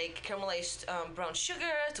actually like caramelized brown sugar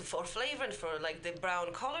for flavor and for like the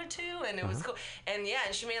brown color too, and it was cool. And yeah,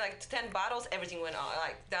 and she made like 10 bottles. Everything went on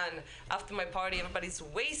like done after my party. Everybody's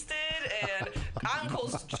wasted, and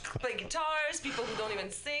uncles play guitars. People who don't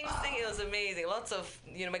even sing. It was amazing. Lots of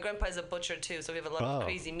my grandpa is a butcher too, so we have a lot of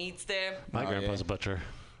crazy meats there. My grandpa's a butcher.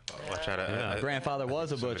 Watch out! Grandfather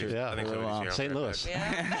was a butcher. Yeah, I think St. Louis.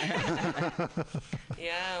 Yeah.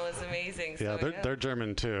 Yeah, it was amazing. Yeah, So, they're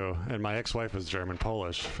German too, and my ex-wife was German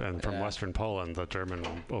Polish, and from Western Poland, the German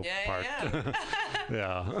part.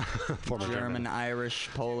 Yeah. Former German, Irish,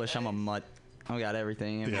 Polish. I'm a mutt. I got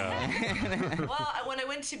everything. Well, when I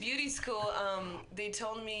went to beauty school, they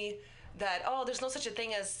told me that there's no such a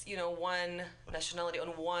thing as one nationality on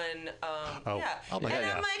one. Yeah. Oh my God,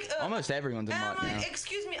 and I'm like, almost everyone's a and mutt I'm like, now.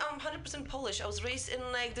 excuse me, I'm 100% Polish. I was raised in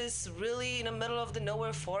like this really in the middle of the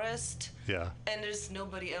nowhere forest. Yeah. And there's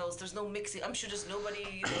nobody else. There's no mixing. I'm sure just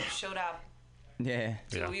nobody showed up Yeah.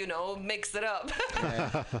 to mix it up.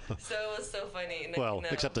 So it was so funny. And, well,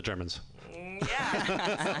 except the Germans.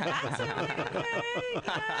 That's it. I'm like, okay.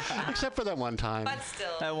 Except for that one time. But still.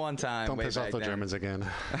 That one time. Don't way piss off back the then. Germans again.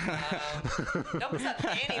 Don't piss off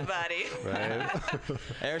anybody. Right.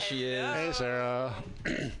 There she is. Hey, Sarah.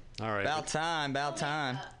 All right. About time.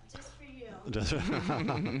 Just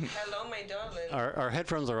Hello, my darling. our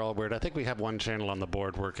headphones are all weird. I think we have one channel on the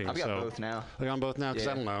board working. I've got both now. Are you on both now? Because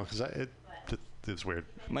Yeah. I don't know. Because it's weird.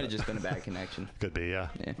 Might have just been a bad connection. Could be, yeah.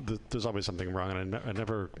 There's always something wrong, and I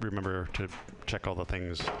never remember to check all the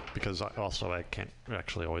things because I can't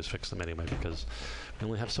actually always fix them anyway because we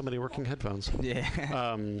only have so many working headphones.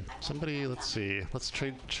 Yeah. Somebody, let's see. Let's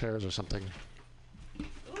trade chairs or something.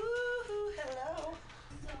 Woohoo, hello.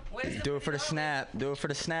 Do it for the snap. Do it for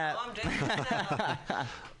the snap. I'm drinking now.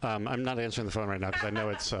 I'm not answering the phone right now because I know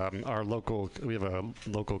it's our local. We have a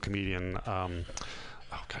local comedian.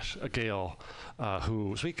 Gail,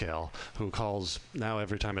 Sweet Gail, who calls now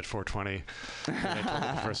every time at 4:20. And I told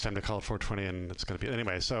her the first time to call at 4:20, and it's going to be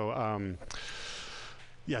anyway. So.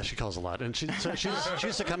 Yeah, she calls a lot, and she used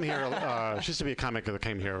to come here. She used to be a comic that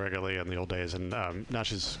came here regularly in the old days, and now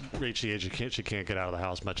she's reached the age she can't get out of the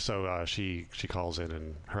house much. So she calls in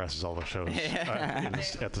and harasses all the shows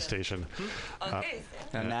at the station. Okay.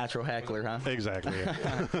 A natural heckler, huh? Exactly.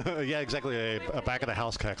 Yeah, exactly. A back of the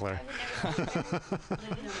house heckler.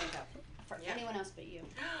 For anyone else but you.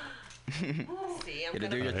 See, I'm Gotta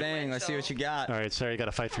do your thing. Let's see what you got. All right, Sarah, you got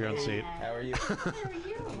to fight for your own seat. How are you?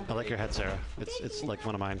 I like your head, Sarah. It's like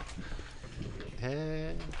one of mine.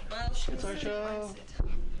 Hey, it's our show.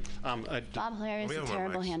 Bob Blair is a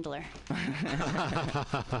terrible handler.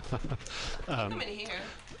 Come in here.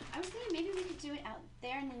 I was thinking maybe we could do it out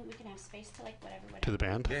there and then we can have space to like whatever. To the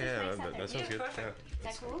band? Yeah, that sounds good. Yeah. Is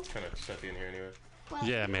that cool? It's kind of stuffy in here anyway. Well,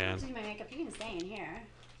 Yeah, if you man. want to do my makeup, you can stay in here.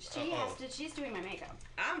 She's doing my makeup.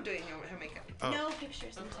 I'm doing her makeup. No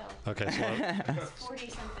pictures until. Okay, so 40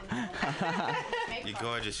 something. You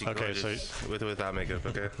gorgeous. You gorgeous. With or without makeup,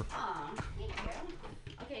 okay? Aw, thank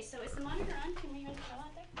you. Okay, so is the monitor on? Can we hear the show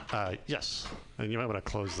out there? yes, and you might want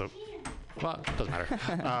to close the. Well, it doesn't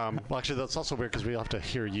matter. Well, actually, that's also weird because we have to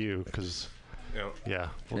hear you because. Yeah.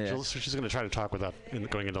 Well, she's going to try to talk without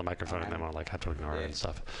going into the microphone, and then we'll have to ignore her and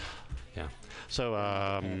stuff. Yeah. So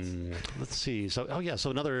let's see. So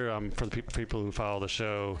so another for the people who follow the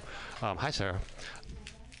show. Hi, Sarah.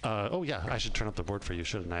 I should turn up the board for you,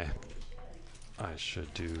 shouldn't I? I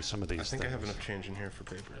should do some of these. I think things. I have enough change in here for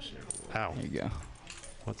papers. Ow. There you go.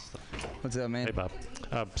 What's up, man? Hey, Bob.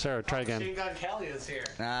 Sarah, try again. Machine Gun Kelly is here.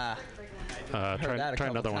 Try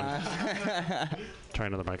another one. Try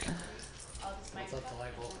another mic. What's up,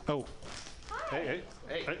 Delightful? Oh. Hi. Hey.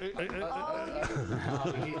 Oh, you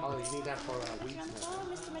need that for weeks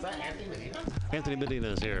now. Is that Anthony Medina? Anthony Medina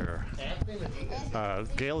is here. Anthony Medina.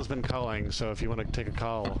 Gail has been calling, so if you want to take a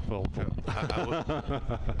call,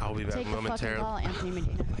 I'll be back Take the fucking momentarily. call, Anthony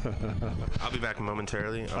Medina. I'll be back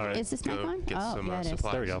momentarily. All right. Is this mic Go on? get Oh, some yeah, it is.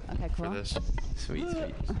 supplies. There we go. Okay, cool. For this. Sweet.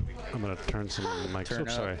 I'm going to turn some mics. Turn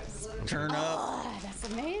Oops, up. sorry. Turn up. Oh, that's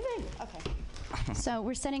amazing. Okay. So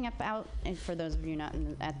we're setting up out, and for those of you not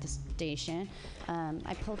at the station,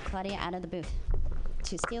 I pulled Claudia out of the booth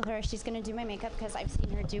to steal her. She's going to do my makeup because I've seen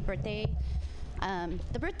her do birthday.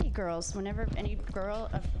 The birthday girls, whenever any girl,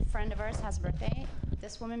 a friend of ours has a birthday,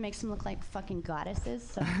 this woman makes them look like fucking goddesses.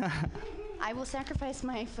 So I will sacrifice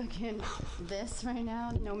my fucking this right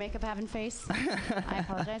now. No makeup having face. I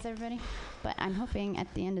apologize, everybody. But I'm hoping at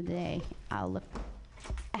the end of the day, I'll look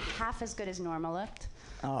half as good as Norma looked.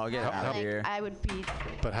 Oh, get out of here. I would be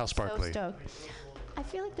But how sparkly? so stoked. I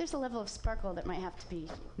feel like there's a level of sparkle that might have to be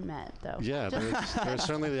met, though. Yeah, there's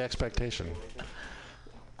certainly the expectation,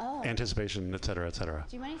 Oh. anticipation, et cetera, et cetera.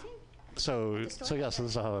 Do you want anything? So this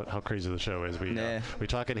is how crazy the show is. We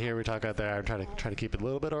talk in here, we talk out there. I try to keep it a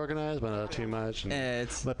little bit organized, but not too much, and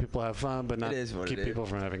let people have fun, but not keep people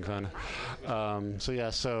from having fun.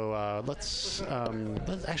 Let's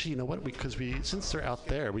actually, you know what? Because since they're out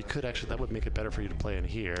there, we could actually, that would make it better for you to play in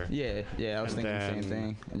here. Yeah. I was thinking the same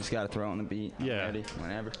thing. I just got to throw it on the beat. Yeah. Ready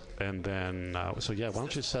whenever. And then why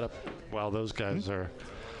don't you set up while those guys are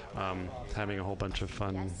having a whole bunch of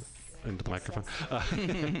fun. Into the microphone.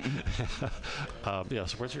 So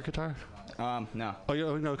where's your guitar? No.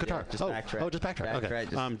 Oh, no, guitar. Yeah, just backtrack. Just backtrack. Okay. Backtrack,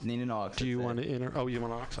 just need an aux. Do you want to you want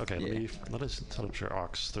an aux? Okay. Yeah. Let us set up your aux.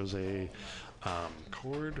 There's a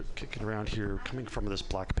chord kicking around here, coming from this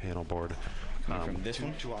black panel board. From this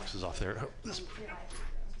one? Two auxes off there. This.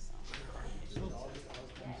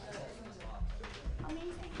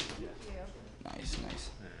 Nice.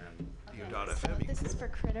 So this is for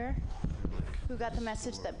Critter, who got the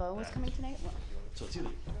message that Bo was coming tonight. So it's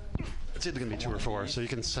either going to be 2 or 4, so you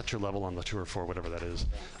can set your level on the 2 or 4, whatever that is,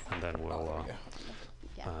 and then we'll.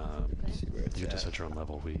 You just set your own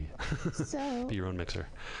level. We So be your own mixer.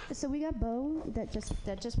 So we got Bo that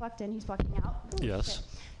just walked in. He's walking out. Yes. Okay.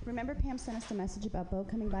 Remember Pam sent us a message about Bo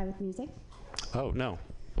coming by with music? Oh no,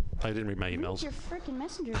 I didn't read my emails. Read your freaking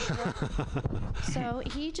messenger. So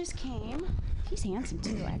he just came. He's handsome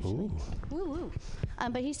too, actually. Ooh. Woo woo.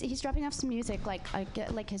 But he's dropping off some music, like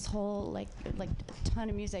his whole like ton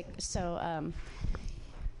of music. So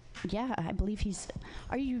yeah, I believe he's.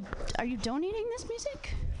 Are you donating this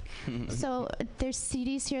music? So there's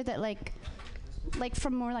CDs here that like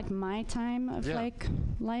from more like my time of like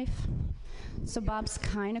life. So Bob's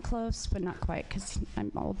kind of close, but not quite because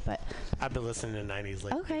I'm old. But I've been listening to 90s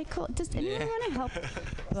lately. Okay, cool. Does anyone want to help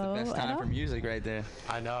Bo Best at time all? for music right there.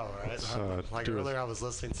 I know, right? Like earlier, I was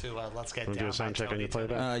listening to Let's Get Down. Do a sound check on your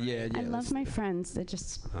playback. Yeah. I love my friends that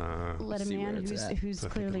just let a see man where it's who's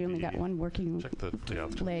clearly only got one working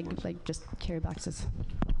leg, like just carry boxes.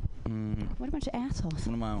 What a bunch of assholes.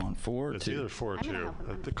 What am I on? 4 or It's 2? either 4 or I'm gonna 2.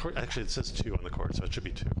 help The chord, actually, it says 2 on the chord, so it should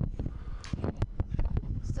be 2.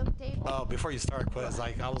 So Dave. Oh, before you start, Quiz,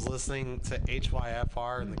 like I was listening to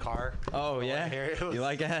HYFR in the car. Oh yeah. Was, You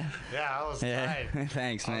like that? Yeah, I was tight.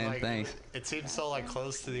 Thanks, man. Like, Thanks. It seemed so like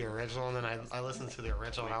close to the original, and then I listened to the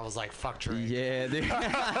original, and I was like, "Fuck Drake." Yeah, dude.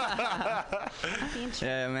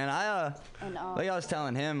 Yeah, man. Like I was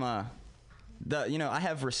telling him, I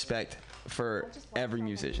have respect for every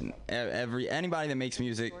musician, anybody that makes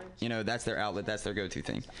music. That's their outlet, that's their go-to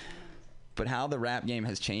thing. But how the rap game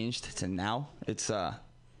has changed to now, it's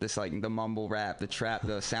this like the mumble rap, the trap,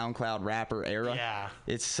 the SoundCloud rapper era. Yeah.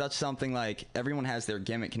 It's such something like everyone has their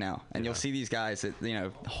gimmick now, and you'll see these guys that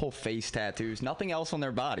whole face tattoos, nothing else on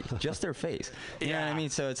their body, just their face. You know what I mean?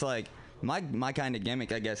 So it's like. My kind of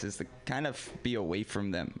gimmick, I guess, is to kind of be away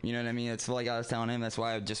from them. You know what I mean? It's like I was telling him, that's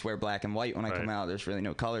why I just wear black and white when I come out. There's really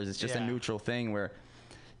no colors. It's just a neutral thing where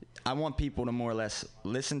I want people to more or less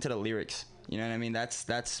listen to the lyrics. You know what I mean?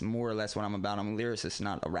 That's more or less what I'm about. I'm a lyricist,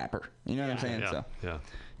 not a rapper. You know what I'm saying?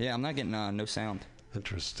 Yeah, I'm not getting no sound.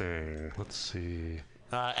 Interesting. Let's see.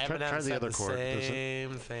 Eminem try the other the chord.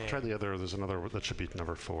 same thing. Try the other. There's another that should be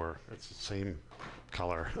number 4. It's the same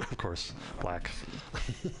color, of course, black.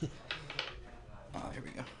 Oh, here we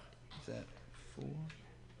go. Is that 4?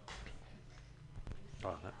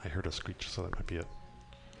 Oh, I heard a screech, so that might be it.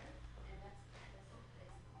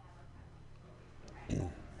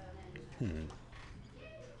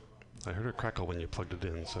 I heard a crackle when you plugged it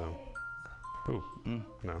in, so. Ooh.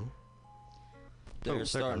 No. They're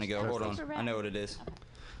starting to go. Hold goes. on. I know what it is.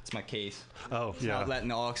 It's my case. Oh, It's yeah. not letting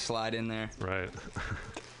the aux slide in there. Right.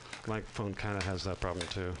 My phone kind of has that problem,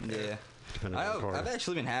 too. Yeah. depending on the chord. I've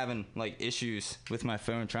actually been having like issues with my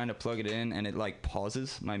phone trying to plug it in, and it like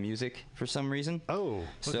pauses my music for some reason. Oh. Okay.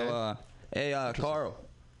 So, hey, Carl,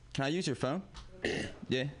 can I use your phone?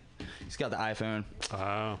 Yeah. He's got the iPhone.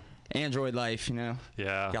 Oh. Android life, you know.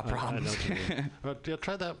 Yeah. Got problems. I know what you mean. Yeah,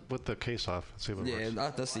 try that with the case off. See what works.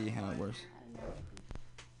 Yeah, let's see how it works.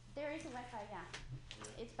 There is a Wi-Fi, yeah.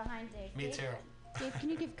 It's behind Dave. Me too. Dave, can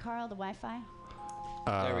you give Carl the Wi-Fi?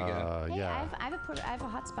 There we go. Hey, Yeah. I have a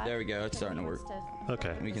hotspot. There we go. It's So starting to he work. wants to-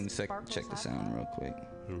 Okay. We can check the sound real quick.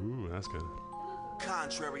 Ooh, that's good.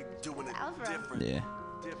 Contrary, doing it Alvaro. different. Yeah.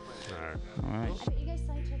 All right. All I bet you guys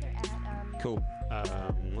saw each other at Cool.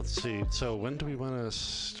 Let's see. So when do we want to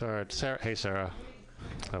start? Sarah. Hey, Sarah.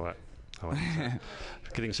 Oh, what?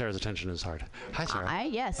 Getting Sarah's attention is hard. Hi, Sarah. Hi,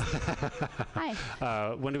 yes.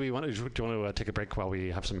 Hi. When do we want to? Do you want to take a break while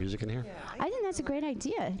we have some music in here? I think that's a great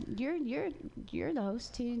idea. You're the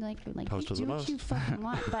host too. Like Host you of the do what most. you fucking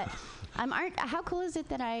want. But how cool is it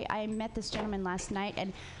that I met this gentleman last night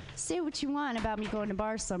and say what you want about me going to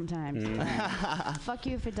bars sometimes. Fuck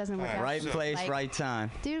you if it doesn't work out. Right place, Like, right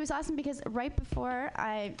time. Dude, it was awesome because right before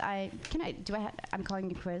I'm calling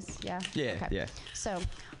you quiz, yeah? Yeah, Okay. yeah. So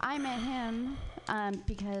I met him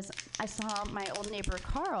because I saw my old neighbor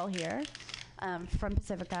Carl here from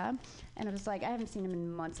Pacifica, and I was like, I haven't seen him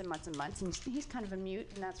in months and months and months, and he's kind of a mute,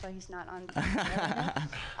 and that's why he's not on.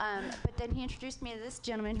 But then he introduced me to this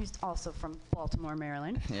gentleman who's also from Baltimore,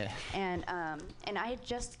 Maryland. Yeah. And I had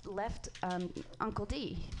just left Uncle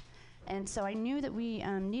D. And so I knew that we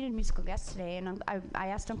needed a musical guest today, and I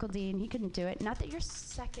asked Uncle D, and he couldn't do it. Not that you're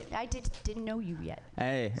second. I didn't know you yet.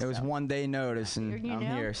 Hey, it was 1 day notice, and You I'm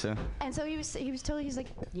know? here, so. And so he was he's like,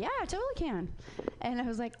 yeah, I totally can. And I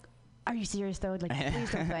was like, are you serious though? Like,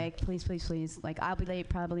 please don't flake, please. Like, I'll be late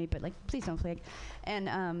probably, but like, please don't flake.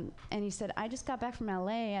 And he said, I just got back from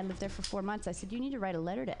LA. I lived there for 4 months. I said, you need to write a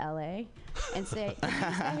letter to LA and say, you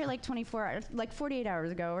got here like 24 hours, like 48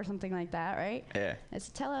 hours ago or something like that, right? Yeah. I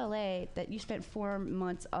said, tell LA that you spent 4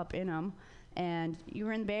 months up in them, and you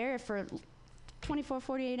were in the Bay Area for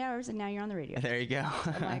 48 hours, and now you're on the radio. There you go.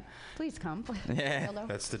 I'm like, please come. Yeah. Hello.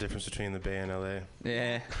 That's the difference between the Bay and LA.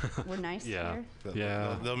 Yeah. We're nice Yeah.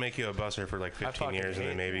 here. They'll make you a busser for like 15 years and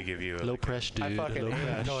then maybe give you a low pressure dude. I fucking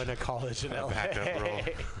hate going to college in LA. backup role.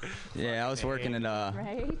 Yeah, I was working at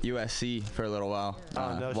Right? USC for a little while,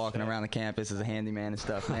 no walking shit. around the campus as a handyman and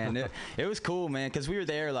stuff, man. It was cool, man, because we were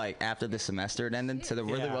there like after the semester had ended, so there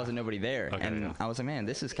really Yeah. wasn't nobody there. Okay, and yeah. I was like, man,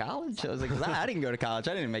 this is college? I was like, 'cause I didn't go to college.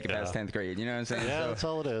 I didn't make it past 10th grade, you know what I'm saying? Yeah, So, that's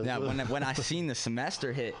all it is. yeah, when I seen the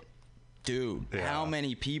semester hit, dude, Yeah. how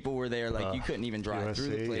many people were there? Like, you couldn't even drive through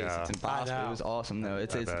the USC, place. yeah. It's impossible. I It know. was awesome, though.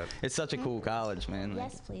 It's such a cool college, man. Like,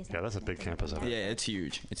 Yes, please. Yeah, that's a big campus. Out there. yeah, it's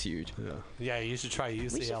huge. It's huge. Yeah. Yeah, you should try should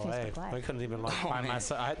UCLA. Facebook Live. I couldn't even like Oh, find man.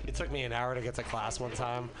 myself. It took me an hour to get to class one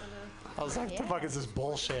time. I was like, the fuck is this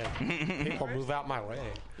bullshit? People move out my way.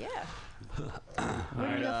 Yeah. We're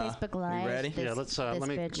gonna go Facebook Live. ready? This, Yeah, let's this let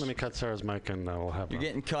bitch. me cut Sarah's mic and we'll have. You're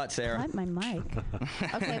getting cut, Sarah. Cut my mic.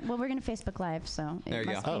 Okay, well, we're gonna Facebook Live, so There it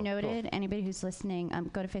you must go. be Oh, noted. Anybody who's listening,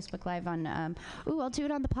 go to Facebook Live on. I'll do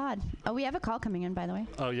it on the pod. Oh, we have a call coming in, by the way.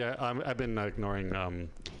 Oh yeah, I've been ignoring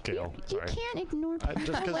Gail. You Sorry. can't ignore.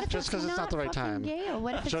 Just because it's not the right time. Gail.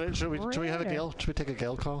 What if it's Should we have a Brit or- Gail? Should we take a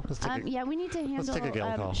Gail call? Let's take Yeah, we need to let's handle take a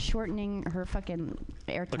Gail call. shortening her fucking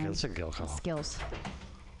airtime. Okay, let's take a Gail call. Skills.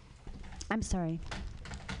 I'm sorry.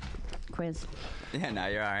 Quiz. Yeah, no,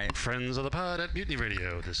 you're all right. Friends of the pod at Mutiny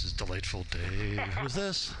Radio. This is Delightful Dave. Who's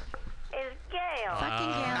this? It's Gail. Fucking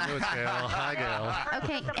I know Gail. it's Gail. Hi, Gail.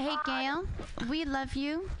 Okay, hey Gail, we love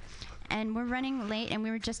you, and we're running late, and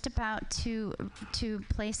we were just about to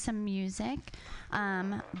play some music,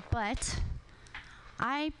 but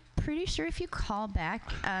I'm pretty sure if you call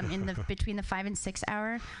back in the between the 5 and 6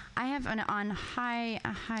 hour, I have on high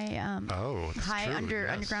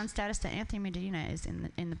underground status that Anthony Medina is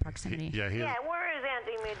in the proximity. Yeah, where is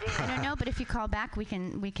Anthony Medina? I don't know, but if you call back, we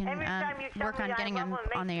can Every time you tell work me on that, getting him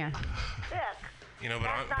what on the air. Sick. You know,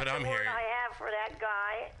 That's not I'm the here. word I have for that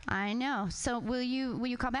guy. I know. So will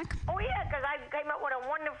you call back? Oh yeah, because I came up with a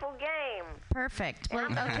wonderful game. Perfect. Well,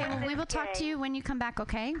 I'm okay. Well, we this will talk to game. you when you come back.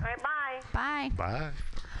 Okay. All right, bye. Bye. Bye.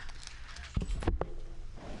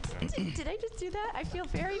 Did I just do that? I feel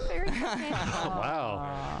very, very.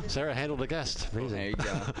 Wow. Sarah handled the guest. Amazing. There you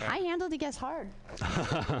go. I handled the guest hard. It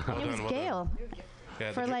was Gail.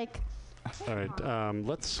 Yeah, For like. All right.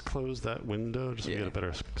 Let's close that window just so we get a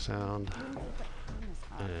better sound.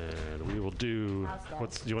 And we will do. Do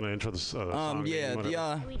you want to intro this song?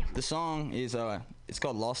 Yeah, the song is it's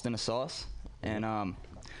called "Lost in a Sauce," and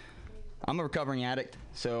I'm a recovering addict,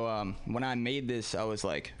 so when I made this, I was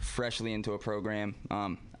like freshly into a program.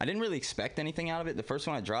 I didn't really expect anything out of it. The first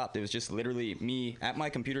one I dropped, it was just literally me at my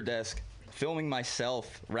computer desk filming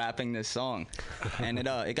myself rapping this song, and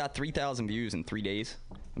it got 3,000 views in 3 days.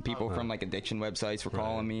 And people from like addiction websites were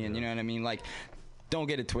calling me, and you know what I mean. Like, don't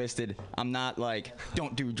get it twisted. I'm not like,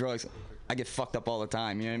 don't do drugs. I get fucked up all the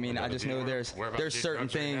time, you know what I mean? I just know there's certain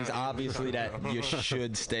things, obviously, that you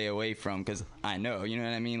should stay away from, because I know, you know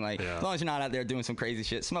what I mean? Like, as long as you're not out there doing some crazy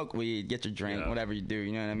shit, smoke weed, get your drink, whatever you do,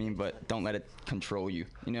 you know what I mean? But don't let it control you,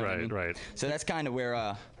 you know what I mean? Right. So that's kind of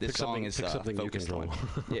where this song is focused on.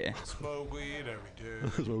 Yeah. Smoke weed every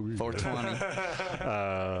day. 420.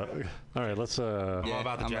 All right, let's... I'm all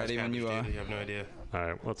about the I'm jazz ready when cabbage, you dude. are. You have no idea. All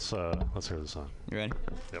right, let's hear the song. You ready?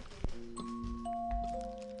 Yep.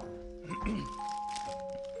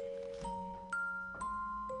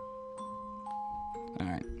 All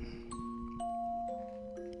right.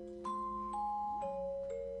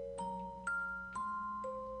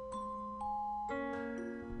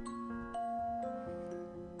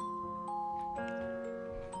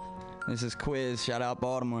 This is Quiz. Shout out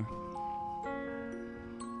Baltimore.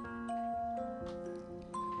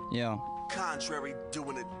 Yo. Contrary,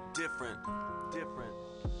 doing it different.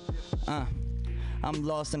 I'm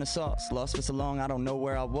lost in the sauce. Lost for so long, I don't know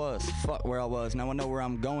where I was. Fuck where I was, now I know where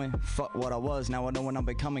I'm going. Fuck what I was, now I know what I'm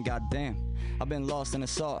becoming, goddamn. I've been lost in the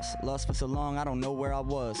sauce. Lost for so long, I don't know where I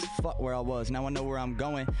was. Fuck where I was, now I know where I'm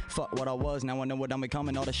going. Fuck what I was, now I know what I'm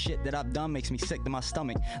becoming. All the shit that I've done makes me sick to my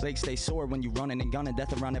stomach. Legs stay sore when you running and gunning.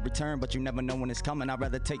 Death around every turn, but you never know when it's coming. I'd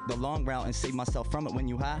rather take the long route and save myself from it. When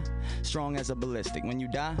you high, strong as a ballistic. When you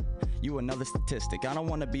die, you another statistic. I don't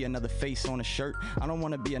wanna be another face on a shirt. I don't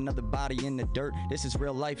wanna be another body in the dirt. This is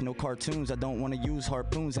real life, no cartoons. I don't wanna use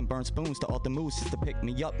harpoons and burn spoons to alter moves just to pick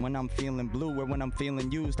me up when I'm feeling blue or when I'm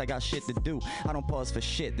feeling used. I got shit to do. I don't pause for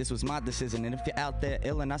shit. This was my decision. And if you're out there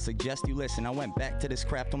illin', I suggest you listen. I went back to this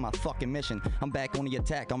craft on my fucking mission. I'm back on the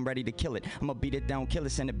attack. I'm ready to kill it. I'ma beat it down, kill it,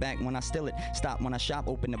 send it back when I steal it. Stop when I shop,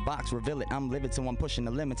 open the box, reveal it. I'm livid, so I'm pushing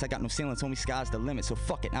the limits. I got no ceilings, only sky's the limit. So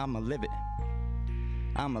fuck it, I'ma live it.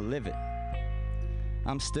 I'ma live it.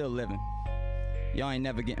 I'm still living. Y'all ain't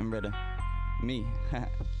never getting rid of me.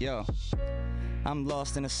 Yo. I'm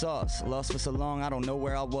lost in the sauce. Lost for so long, I don't know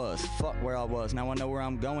where I was. Fuck where I was, now I know where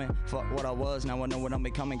I'm going. Fuck what I was, now I know what I'm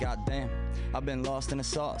becoming, goddamn. I've been lost in the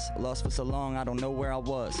sauce. Lost for so long, I don't know where I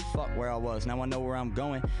was. Fuck where I was, now I know where I'm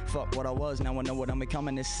going. Fuck what I was, now I know what I'm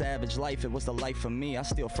becoming. This savage life, it was the life for me. I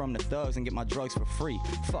steal from the thugs and get my drugs for free.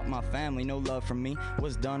 Fuck my family, no love from me.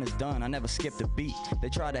 What's done is done, I never skipped a beat. They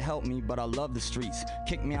tried to help me, but I love the streets.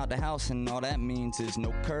 Kick me out the house and all that means is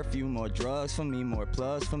no curfew, more drugs for me, more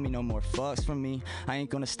plugs for me, no more fucks for me. I ain't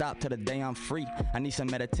gonna stop till the day I'm free. I need some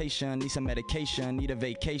meditation, need some medication, need a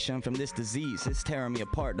vacation from this disease. It's tearing me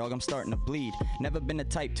apart, dog, I'm starting to bleed. Never been the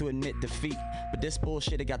type to admit defeat, but this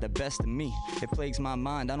bullshit, it got the best of me. It plagues my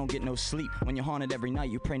mind, I don't get no sleep. When you're haunted every night,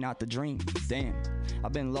 you pray not to dream. Damn,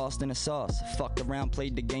 I've been lost in the sauce. Fucked around,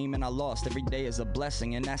 played the game, and I lost. Every day is a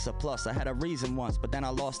blessing, and that's a plus. I had a reason once, but then I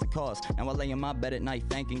lost the cause. Now I lay in my bed at night,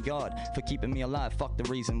 thanking God for keeping me alive. Fuck the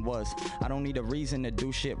reason was. I don't need a reason to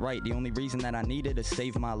do shit right. The only reason that I needed to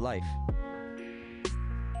save my life.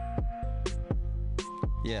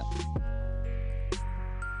 Yeah.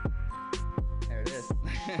 There it is.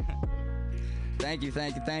 Thank you.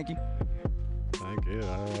 Thank you. All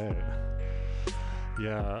right.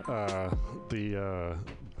 Yeah, the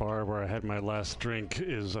bar where I had my last drink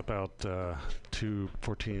is about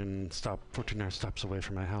 14 hour stops away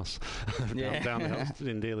from my house. down the house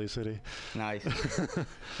in Daly City. Nice.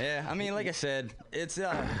 Yeah, I mean, like I said, it's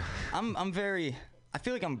I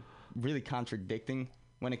feel like I'm really contradicting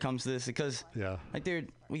when it comes to this, because like,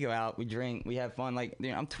 dude, we go out, we drink, we have fun. Like,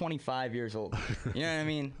 dude, I'm 25 years old. You know what I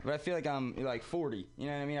mean? But I feel like I'm like 40. You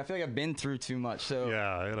know what I mean? I feel like I've been through too much. So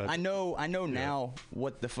I know now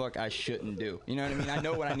what the fuck I shouldn't do. You know what I mean? I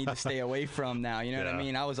know what I need to stay away from now. You know what I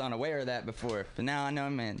mean? I was unaware of that before, but now I know,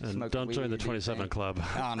 man. And don't join the 27 Club.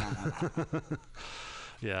 Oh no.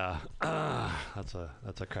 Yeah, that's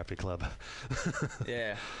a crappy club.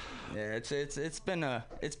 Yeah, it's been a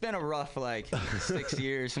rough like 6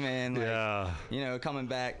 years, man. Like, you know, coming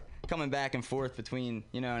back and forth between,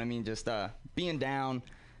 you know what I mean, just being down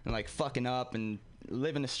and like fucking up and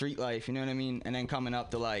living the street life, you know what I mean, and then coming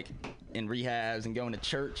up to like in rehabs and going to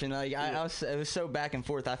church, and like it was so back and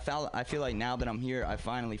forth. I feel like now that I'm here, I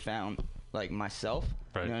finally found like myself.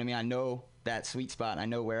 Right. You know what I mean? I know that sweet spot. I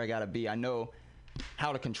know where I gotta be. I know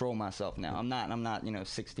how to control myself now. I'm not, you know,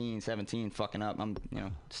 16, 17 fucking up. I'm, you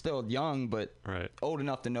know, still young, but old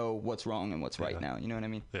enough to know what's wrong and what's right now. You know what I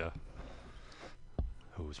mean? Yeah.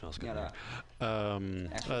 Oh, smells good.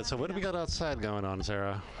 So what do we got outside going on,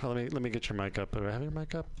 Sarah? Let me get your mic up. Do I have your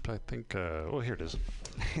mic up? I think. Oh, here it is.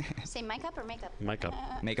 Say mic up or makeup? Mic up.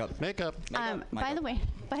 Makeup. Makeup. By the way,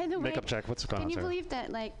 makeup check. What's going on, can you Sarah? believe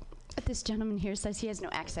that this gentleman here says he has no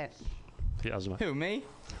accent? Who, me?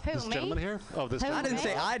 This gentleman here? Oh, this I didn't say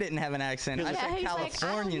gentleman. I didn't have an accent. I said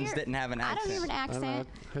Californians didn't have an accent. I don't hear an accent.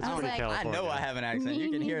 It's I was pretty like, California. I know I have an accent. Me You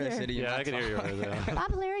can hear the neither. city. Yeah, I can hear you right there.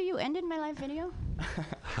 Bob Larry, you ended my live video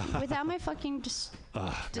without my fucking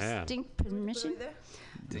Man. distinct permission.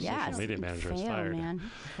 Yeah, social media manager is fail, fired. man.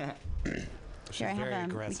 Here, I very have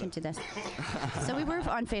we aggressive. can do this. So we were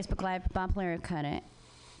on Facebook Live. Bob Larry cut it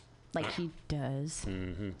like he does.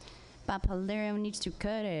 Mm-hmm. Bob Larry needs to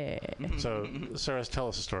cut it. So, Sarah, tell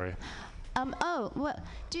us a story. Oh, well,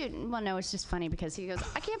 dude, well, no, it's just funny because he goes,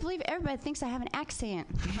 I can't believe everybody thinks I have an accent.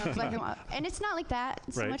 I was like, and it's not like that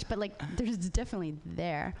so Right. much, but like, there's definitely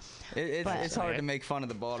there. It's hard to make fun of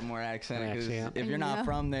the Baltimore accent because if you're not Yeah.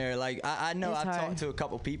 from there, like I know It's I've hard. talked to a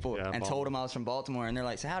couple people and told them I was from Baltimore, and they're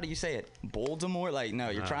like, so how do you say it? Baltimore? Like,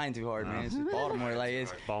 no, you're trying too hard, man. It's just Baltimore. Like,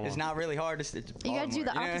 it's not really hard. It's You gotta do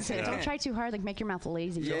the opposite. Don't try too hard. Like, make your mouth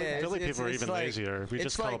lazy. Yeah, Philly people are even lazier. We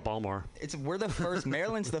just call it Baltimore. We're the first.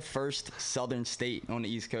 Maryland's the first southern state on the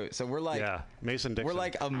East Coast, so we're like Mason-Dixon. We're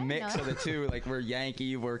like a mix know. of the two. Like we're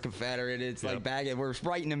Yankee, we're Confederate. It's like we're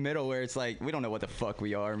right in the middle where it's like we don't know what the fuck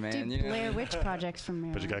we are, man. Dude, you know? Blair Witch Project's from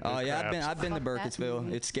Maryland. Oh yeah, I've been to Fuck that Burkittsville.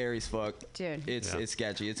 movie. It's scary as fuck. Dude. It's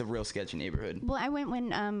sketchy. It's a real sketchy neighborhood. Well, I went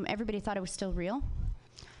when everybody thought it was still real.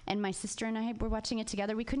 And my sister and I were watching it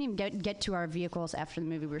together. We couldn't even get to our vehicles after the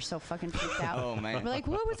movie. We were so fucking freaked out. Oh, man. We're like,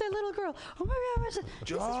 what was that little girl? Oh my God, what's it? This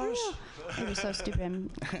is real. It was so stupid.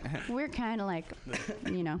 We're kind of like,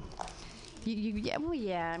 you know,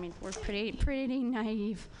 I mean, we're pretty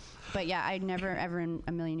naive. But yeah, I never ever in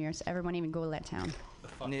a million years ever want to even go to that town.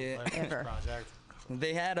 Yeah. Ever.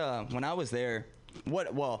 They had when I was there.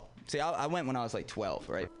 I went when I was like 12,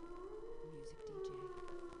 right?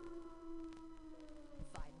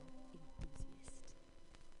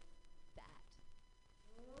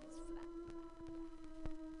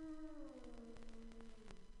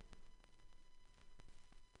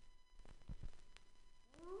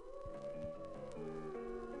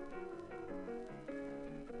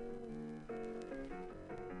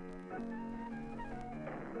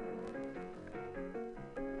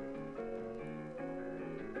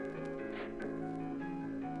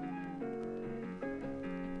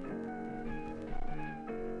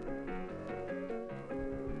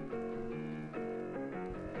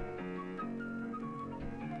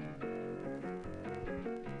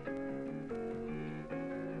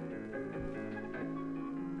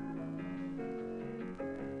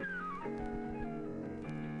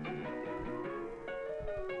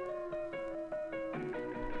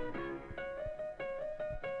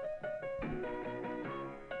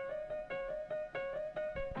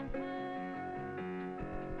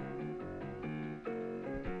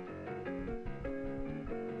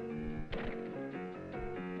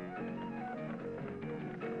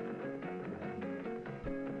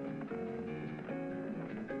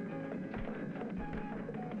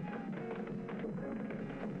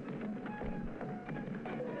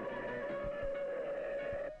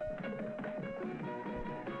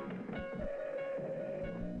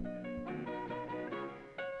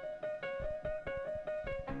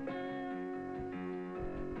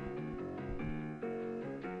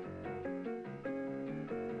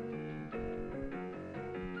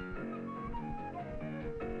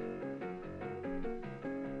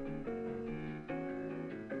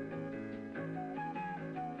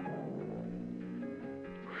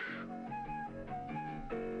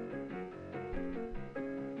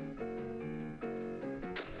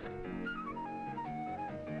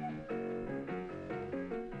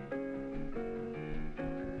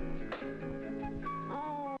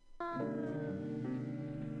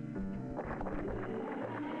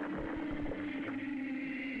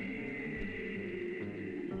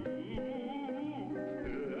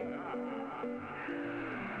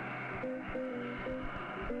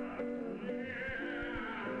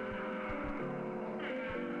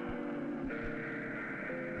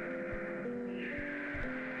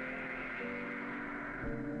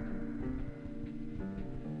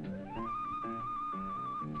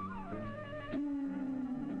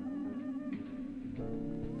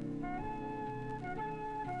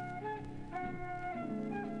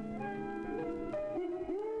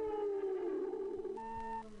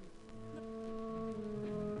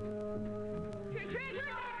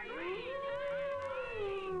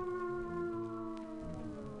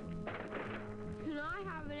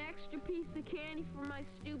 piece of candy for my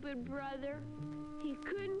stupid brother. He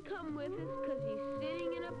couldn't come with us because he's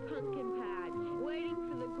sitting in a pumpkin patch, waiting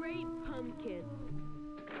for the great pumpkin.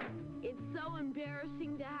 It's so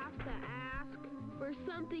embarrassing to have to ask for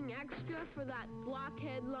something extra for that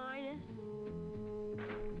blockhead Linus.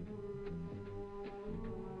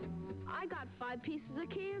 I got 5 pieces of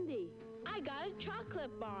candy. I got a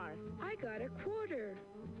chocolate bar. I got a quarter.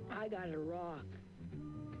 I got a rock.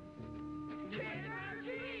 Trick or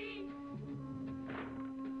treat!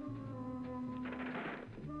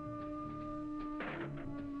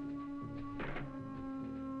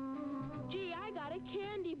 Gee, I got a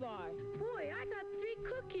candy bar. Boy, I got 3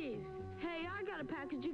 cookies. Hey, I got a package of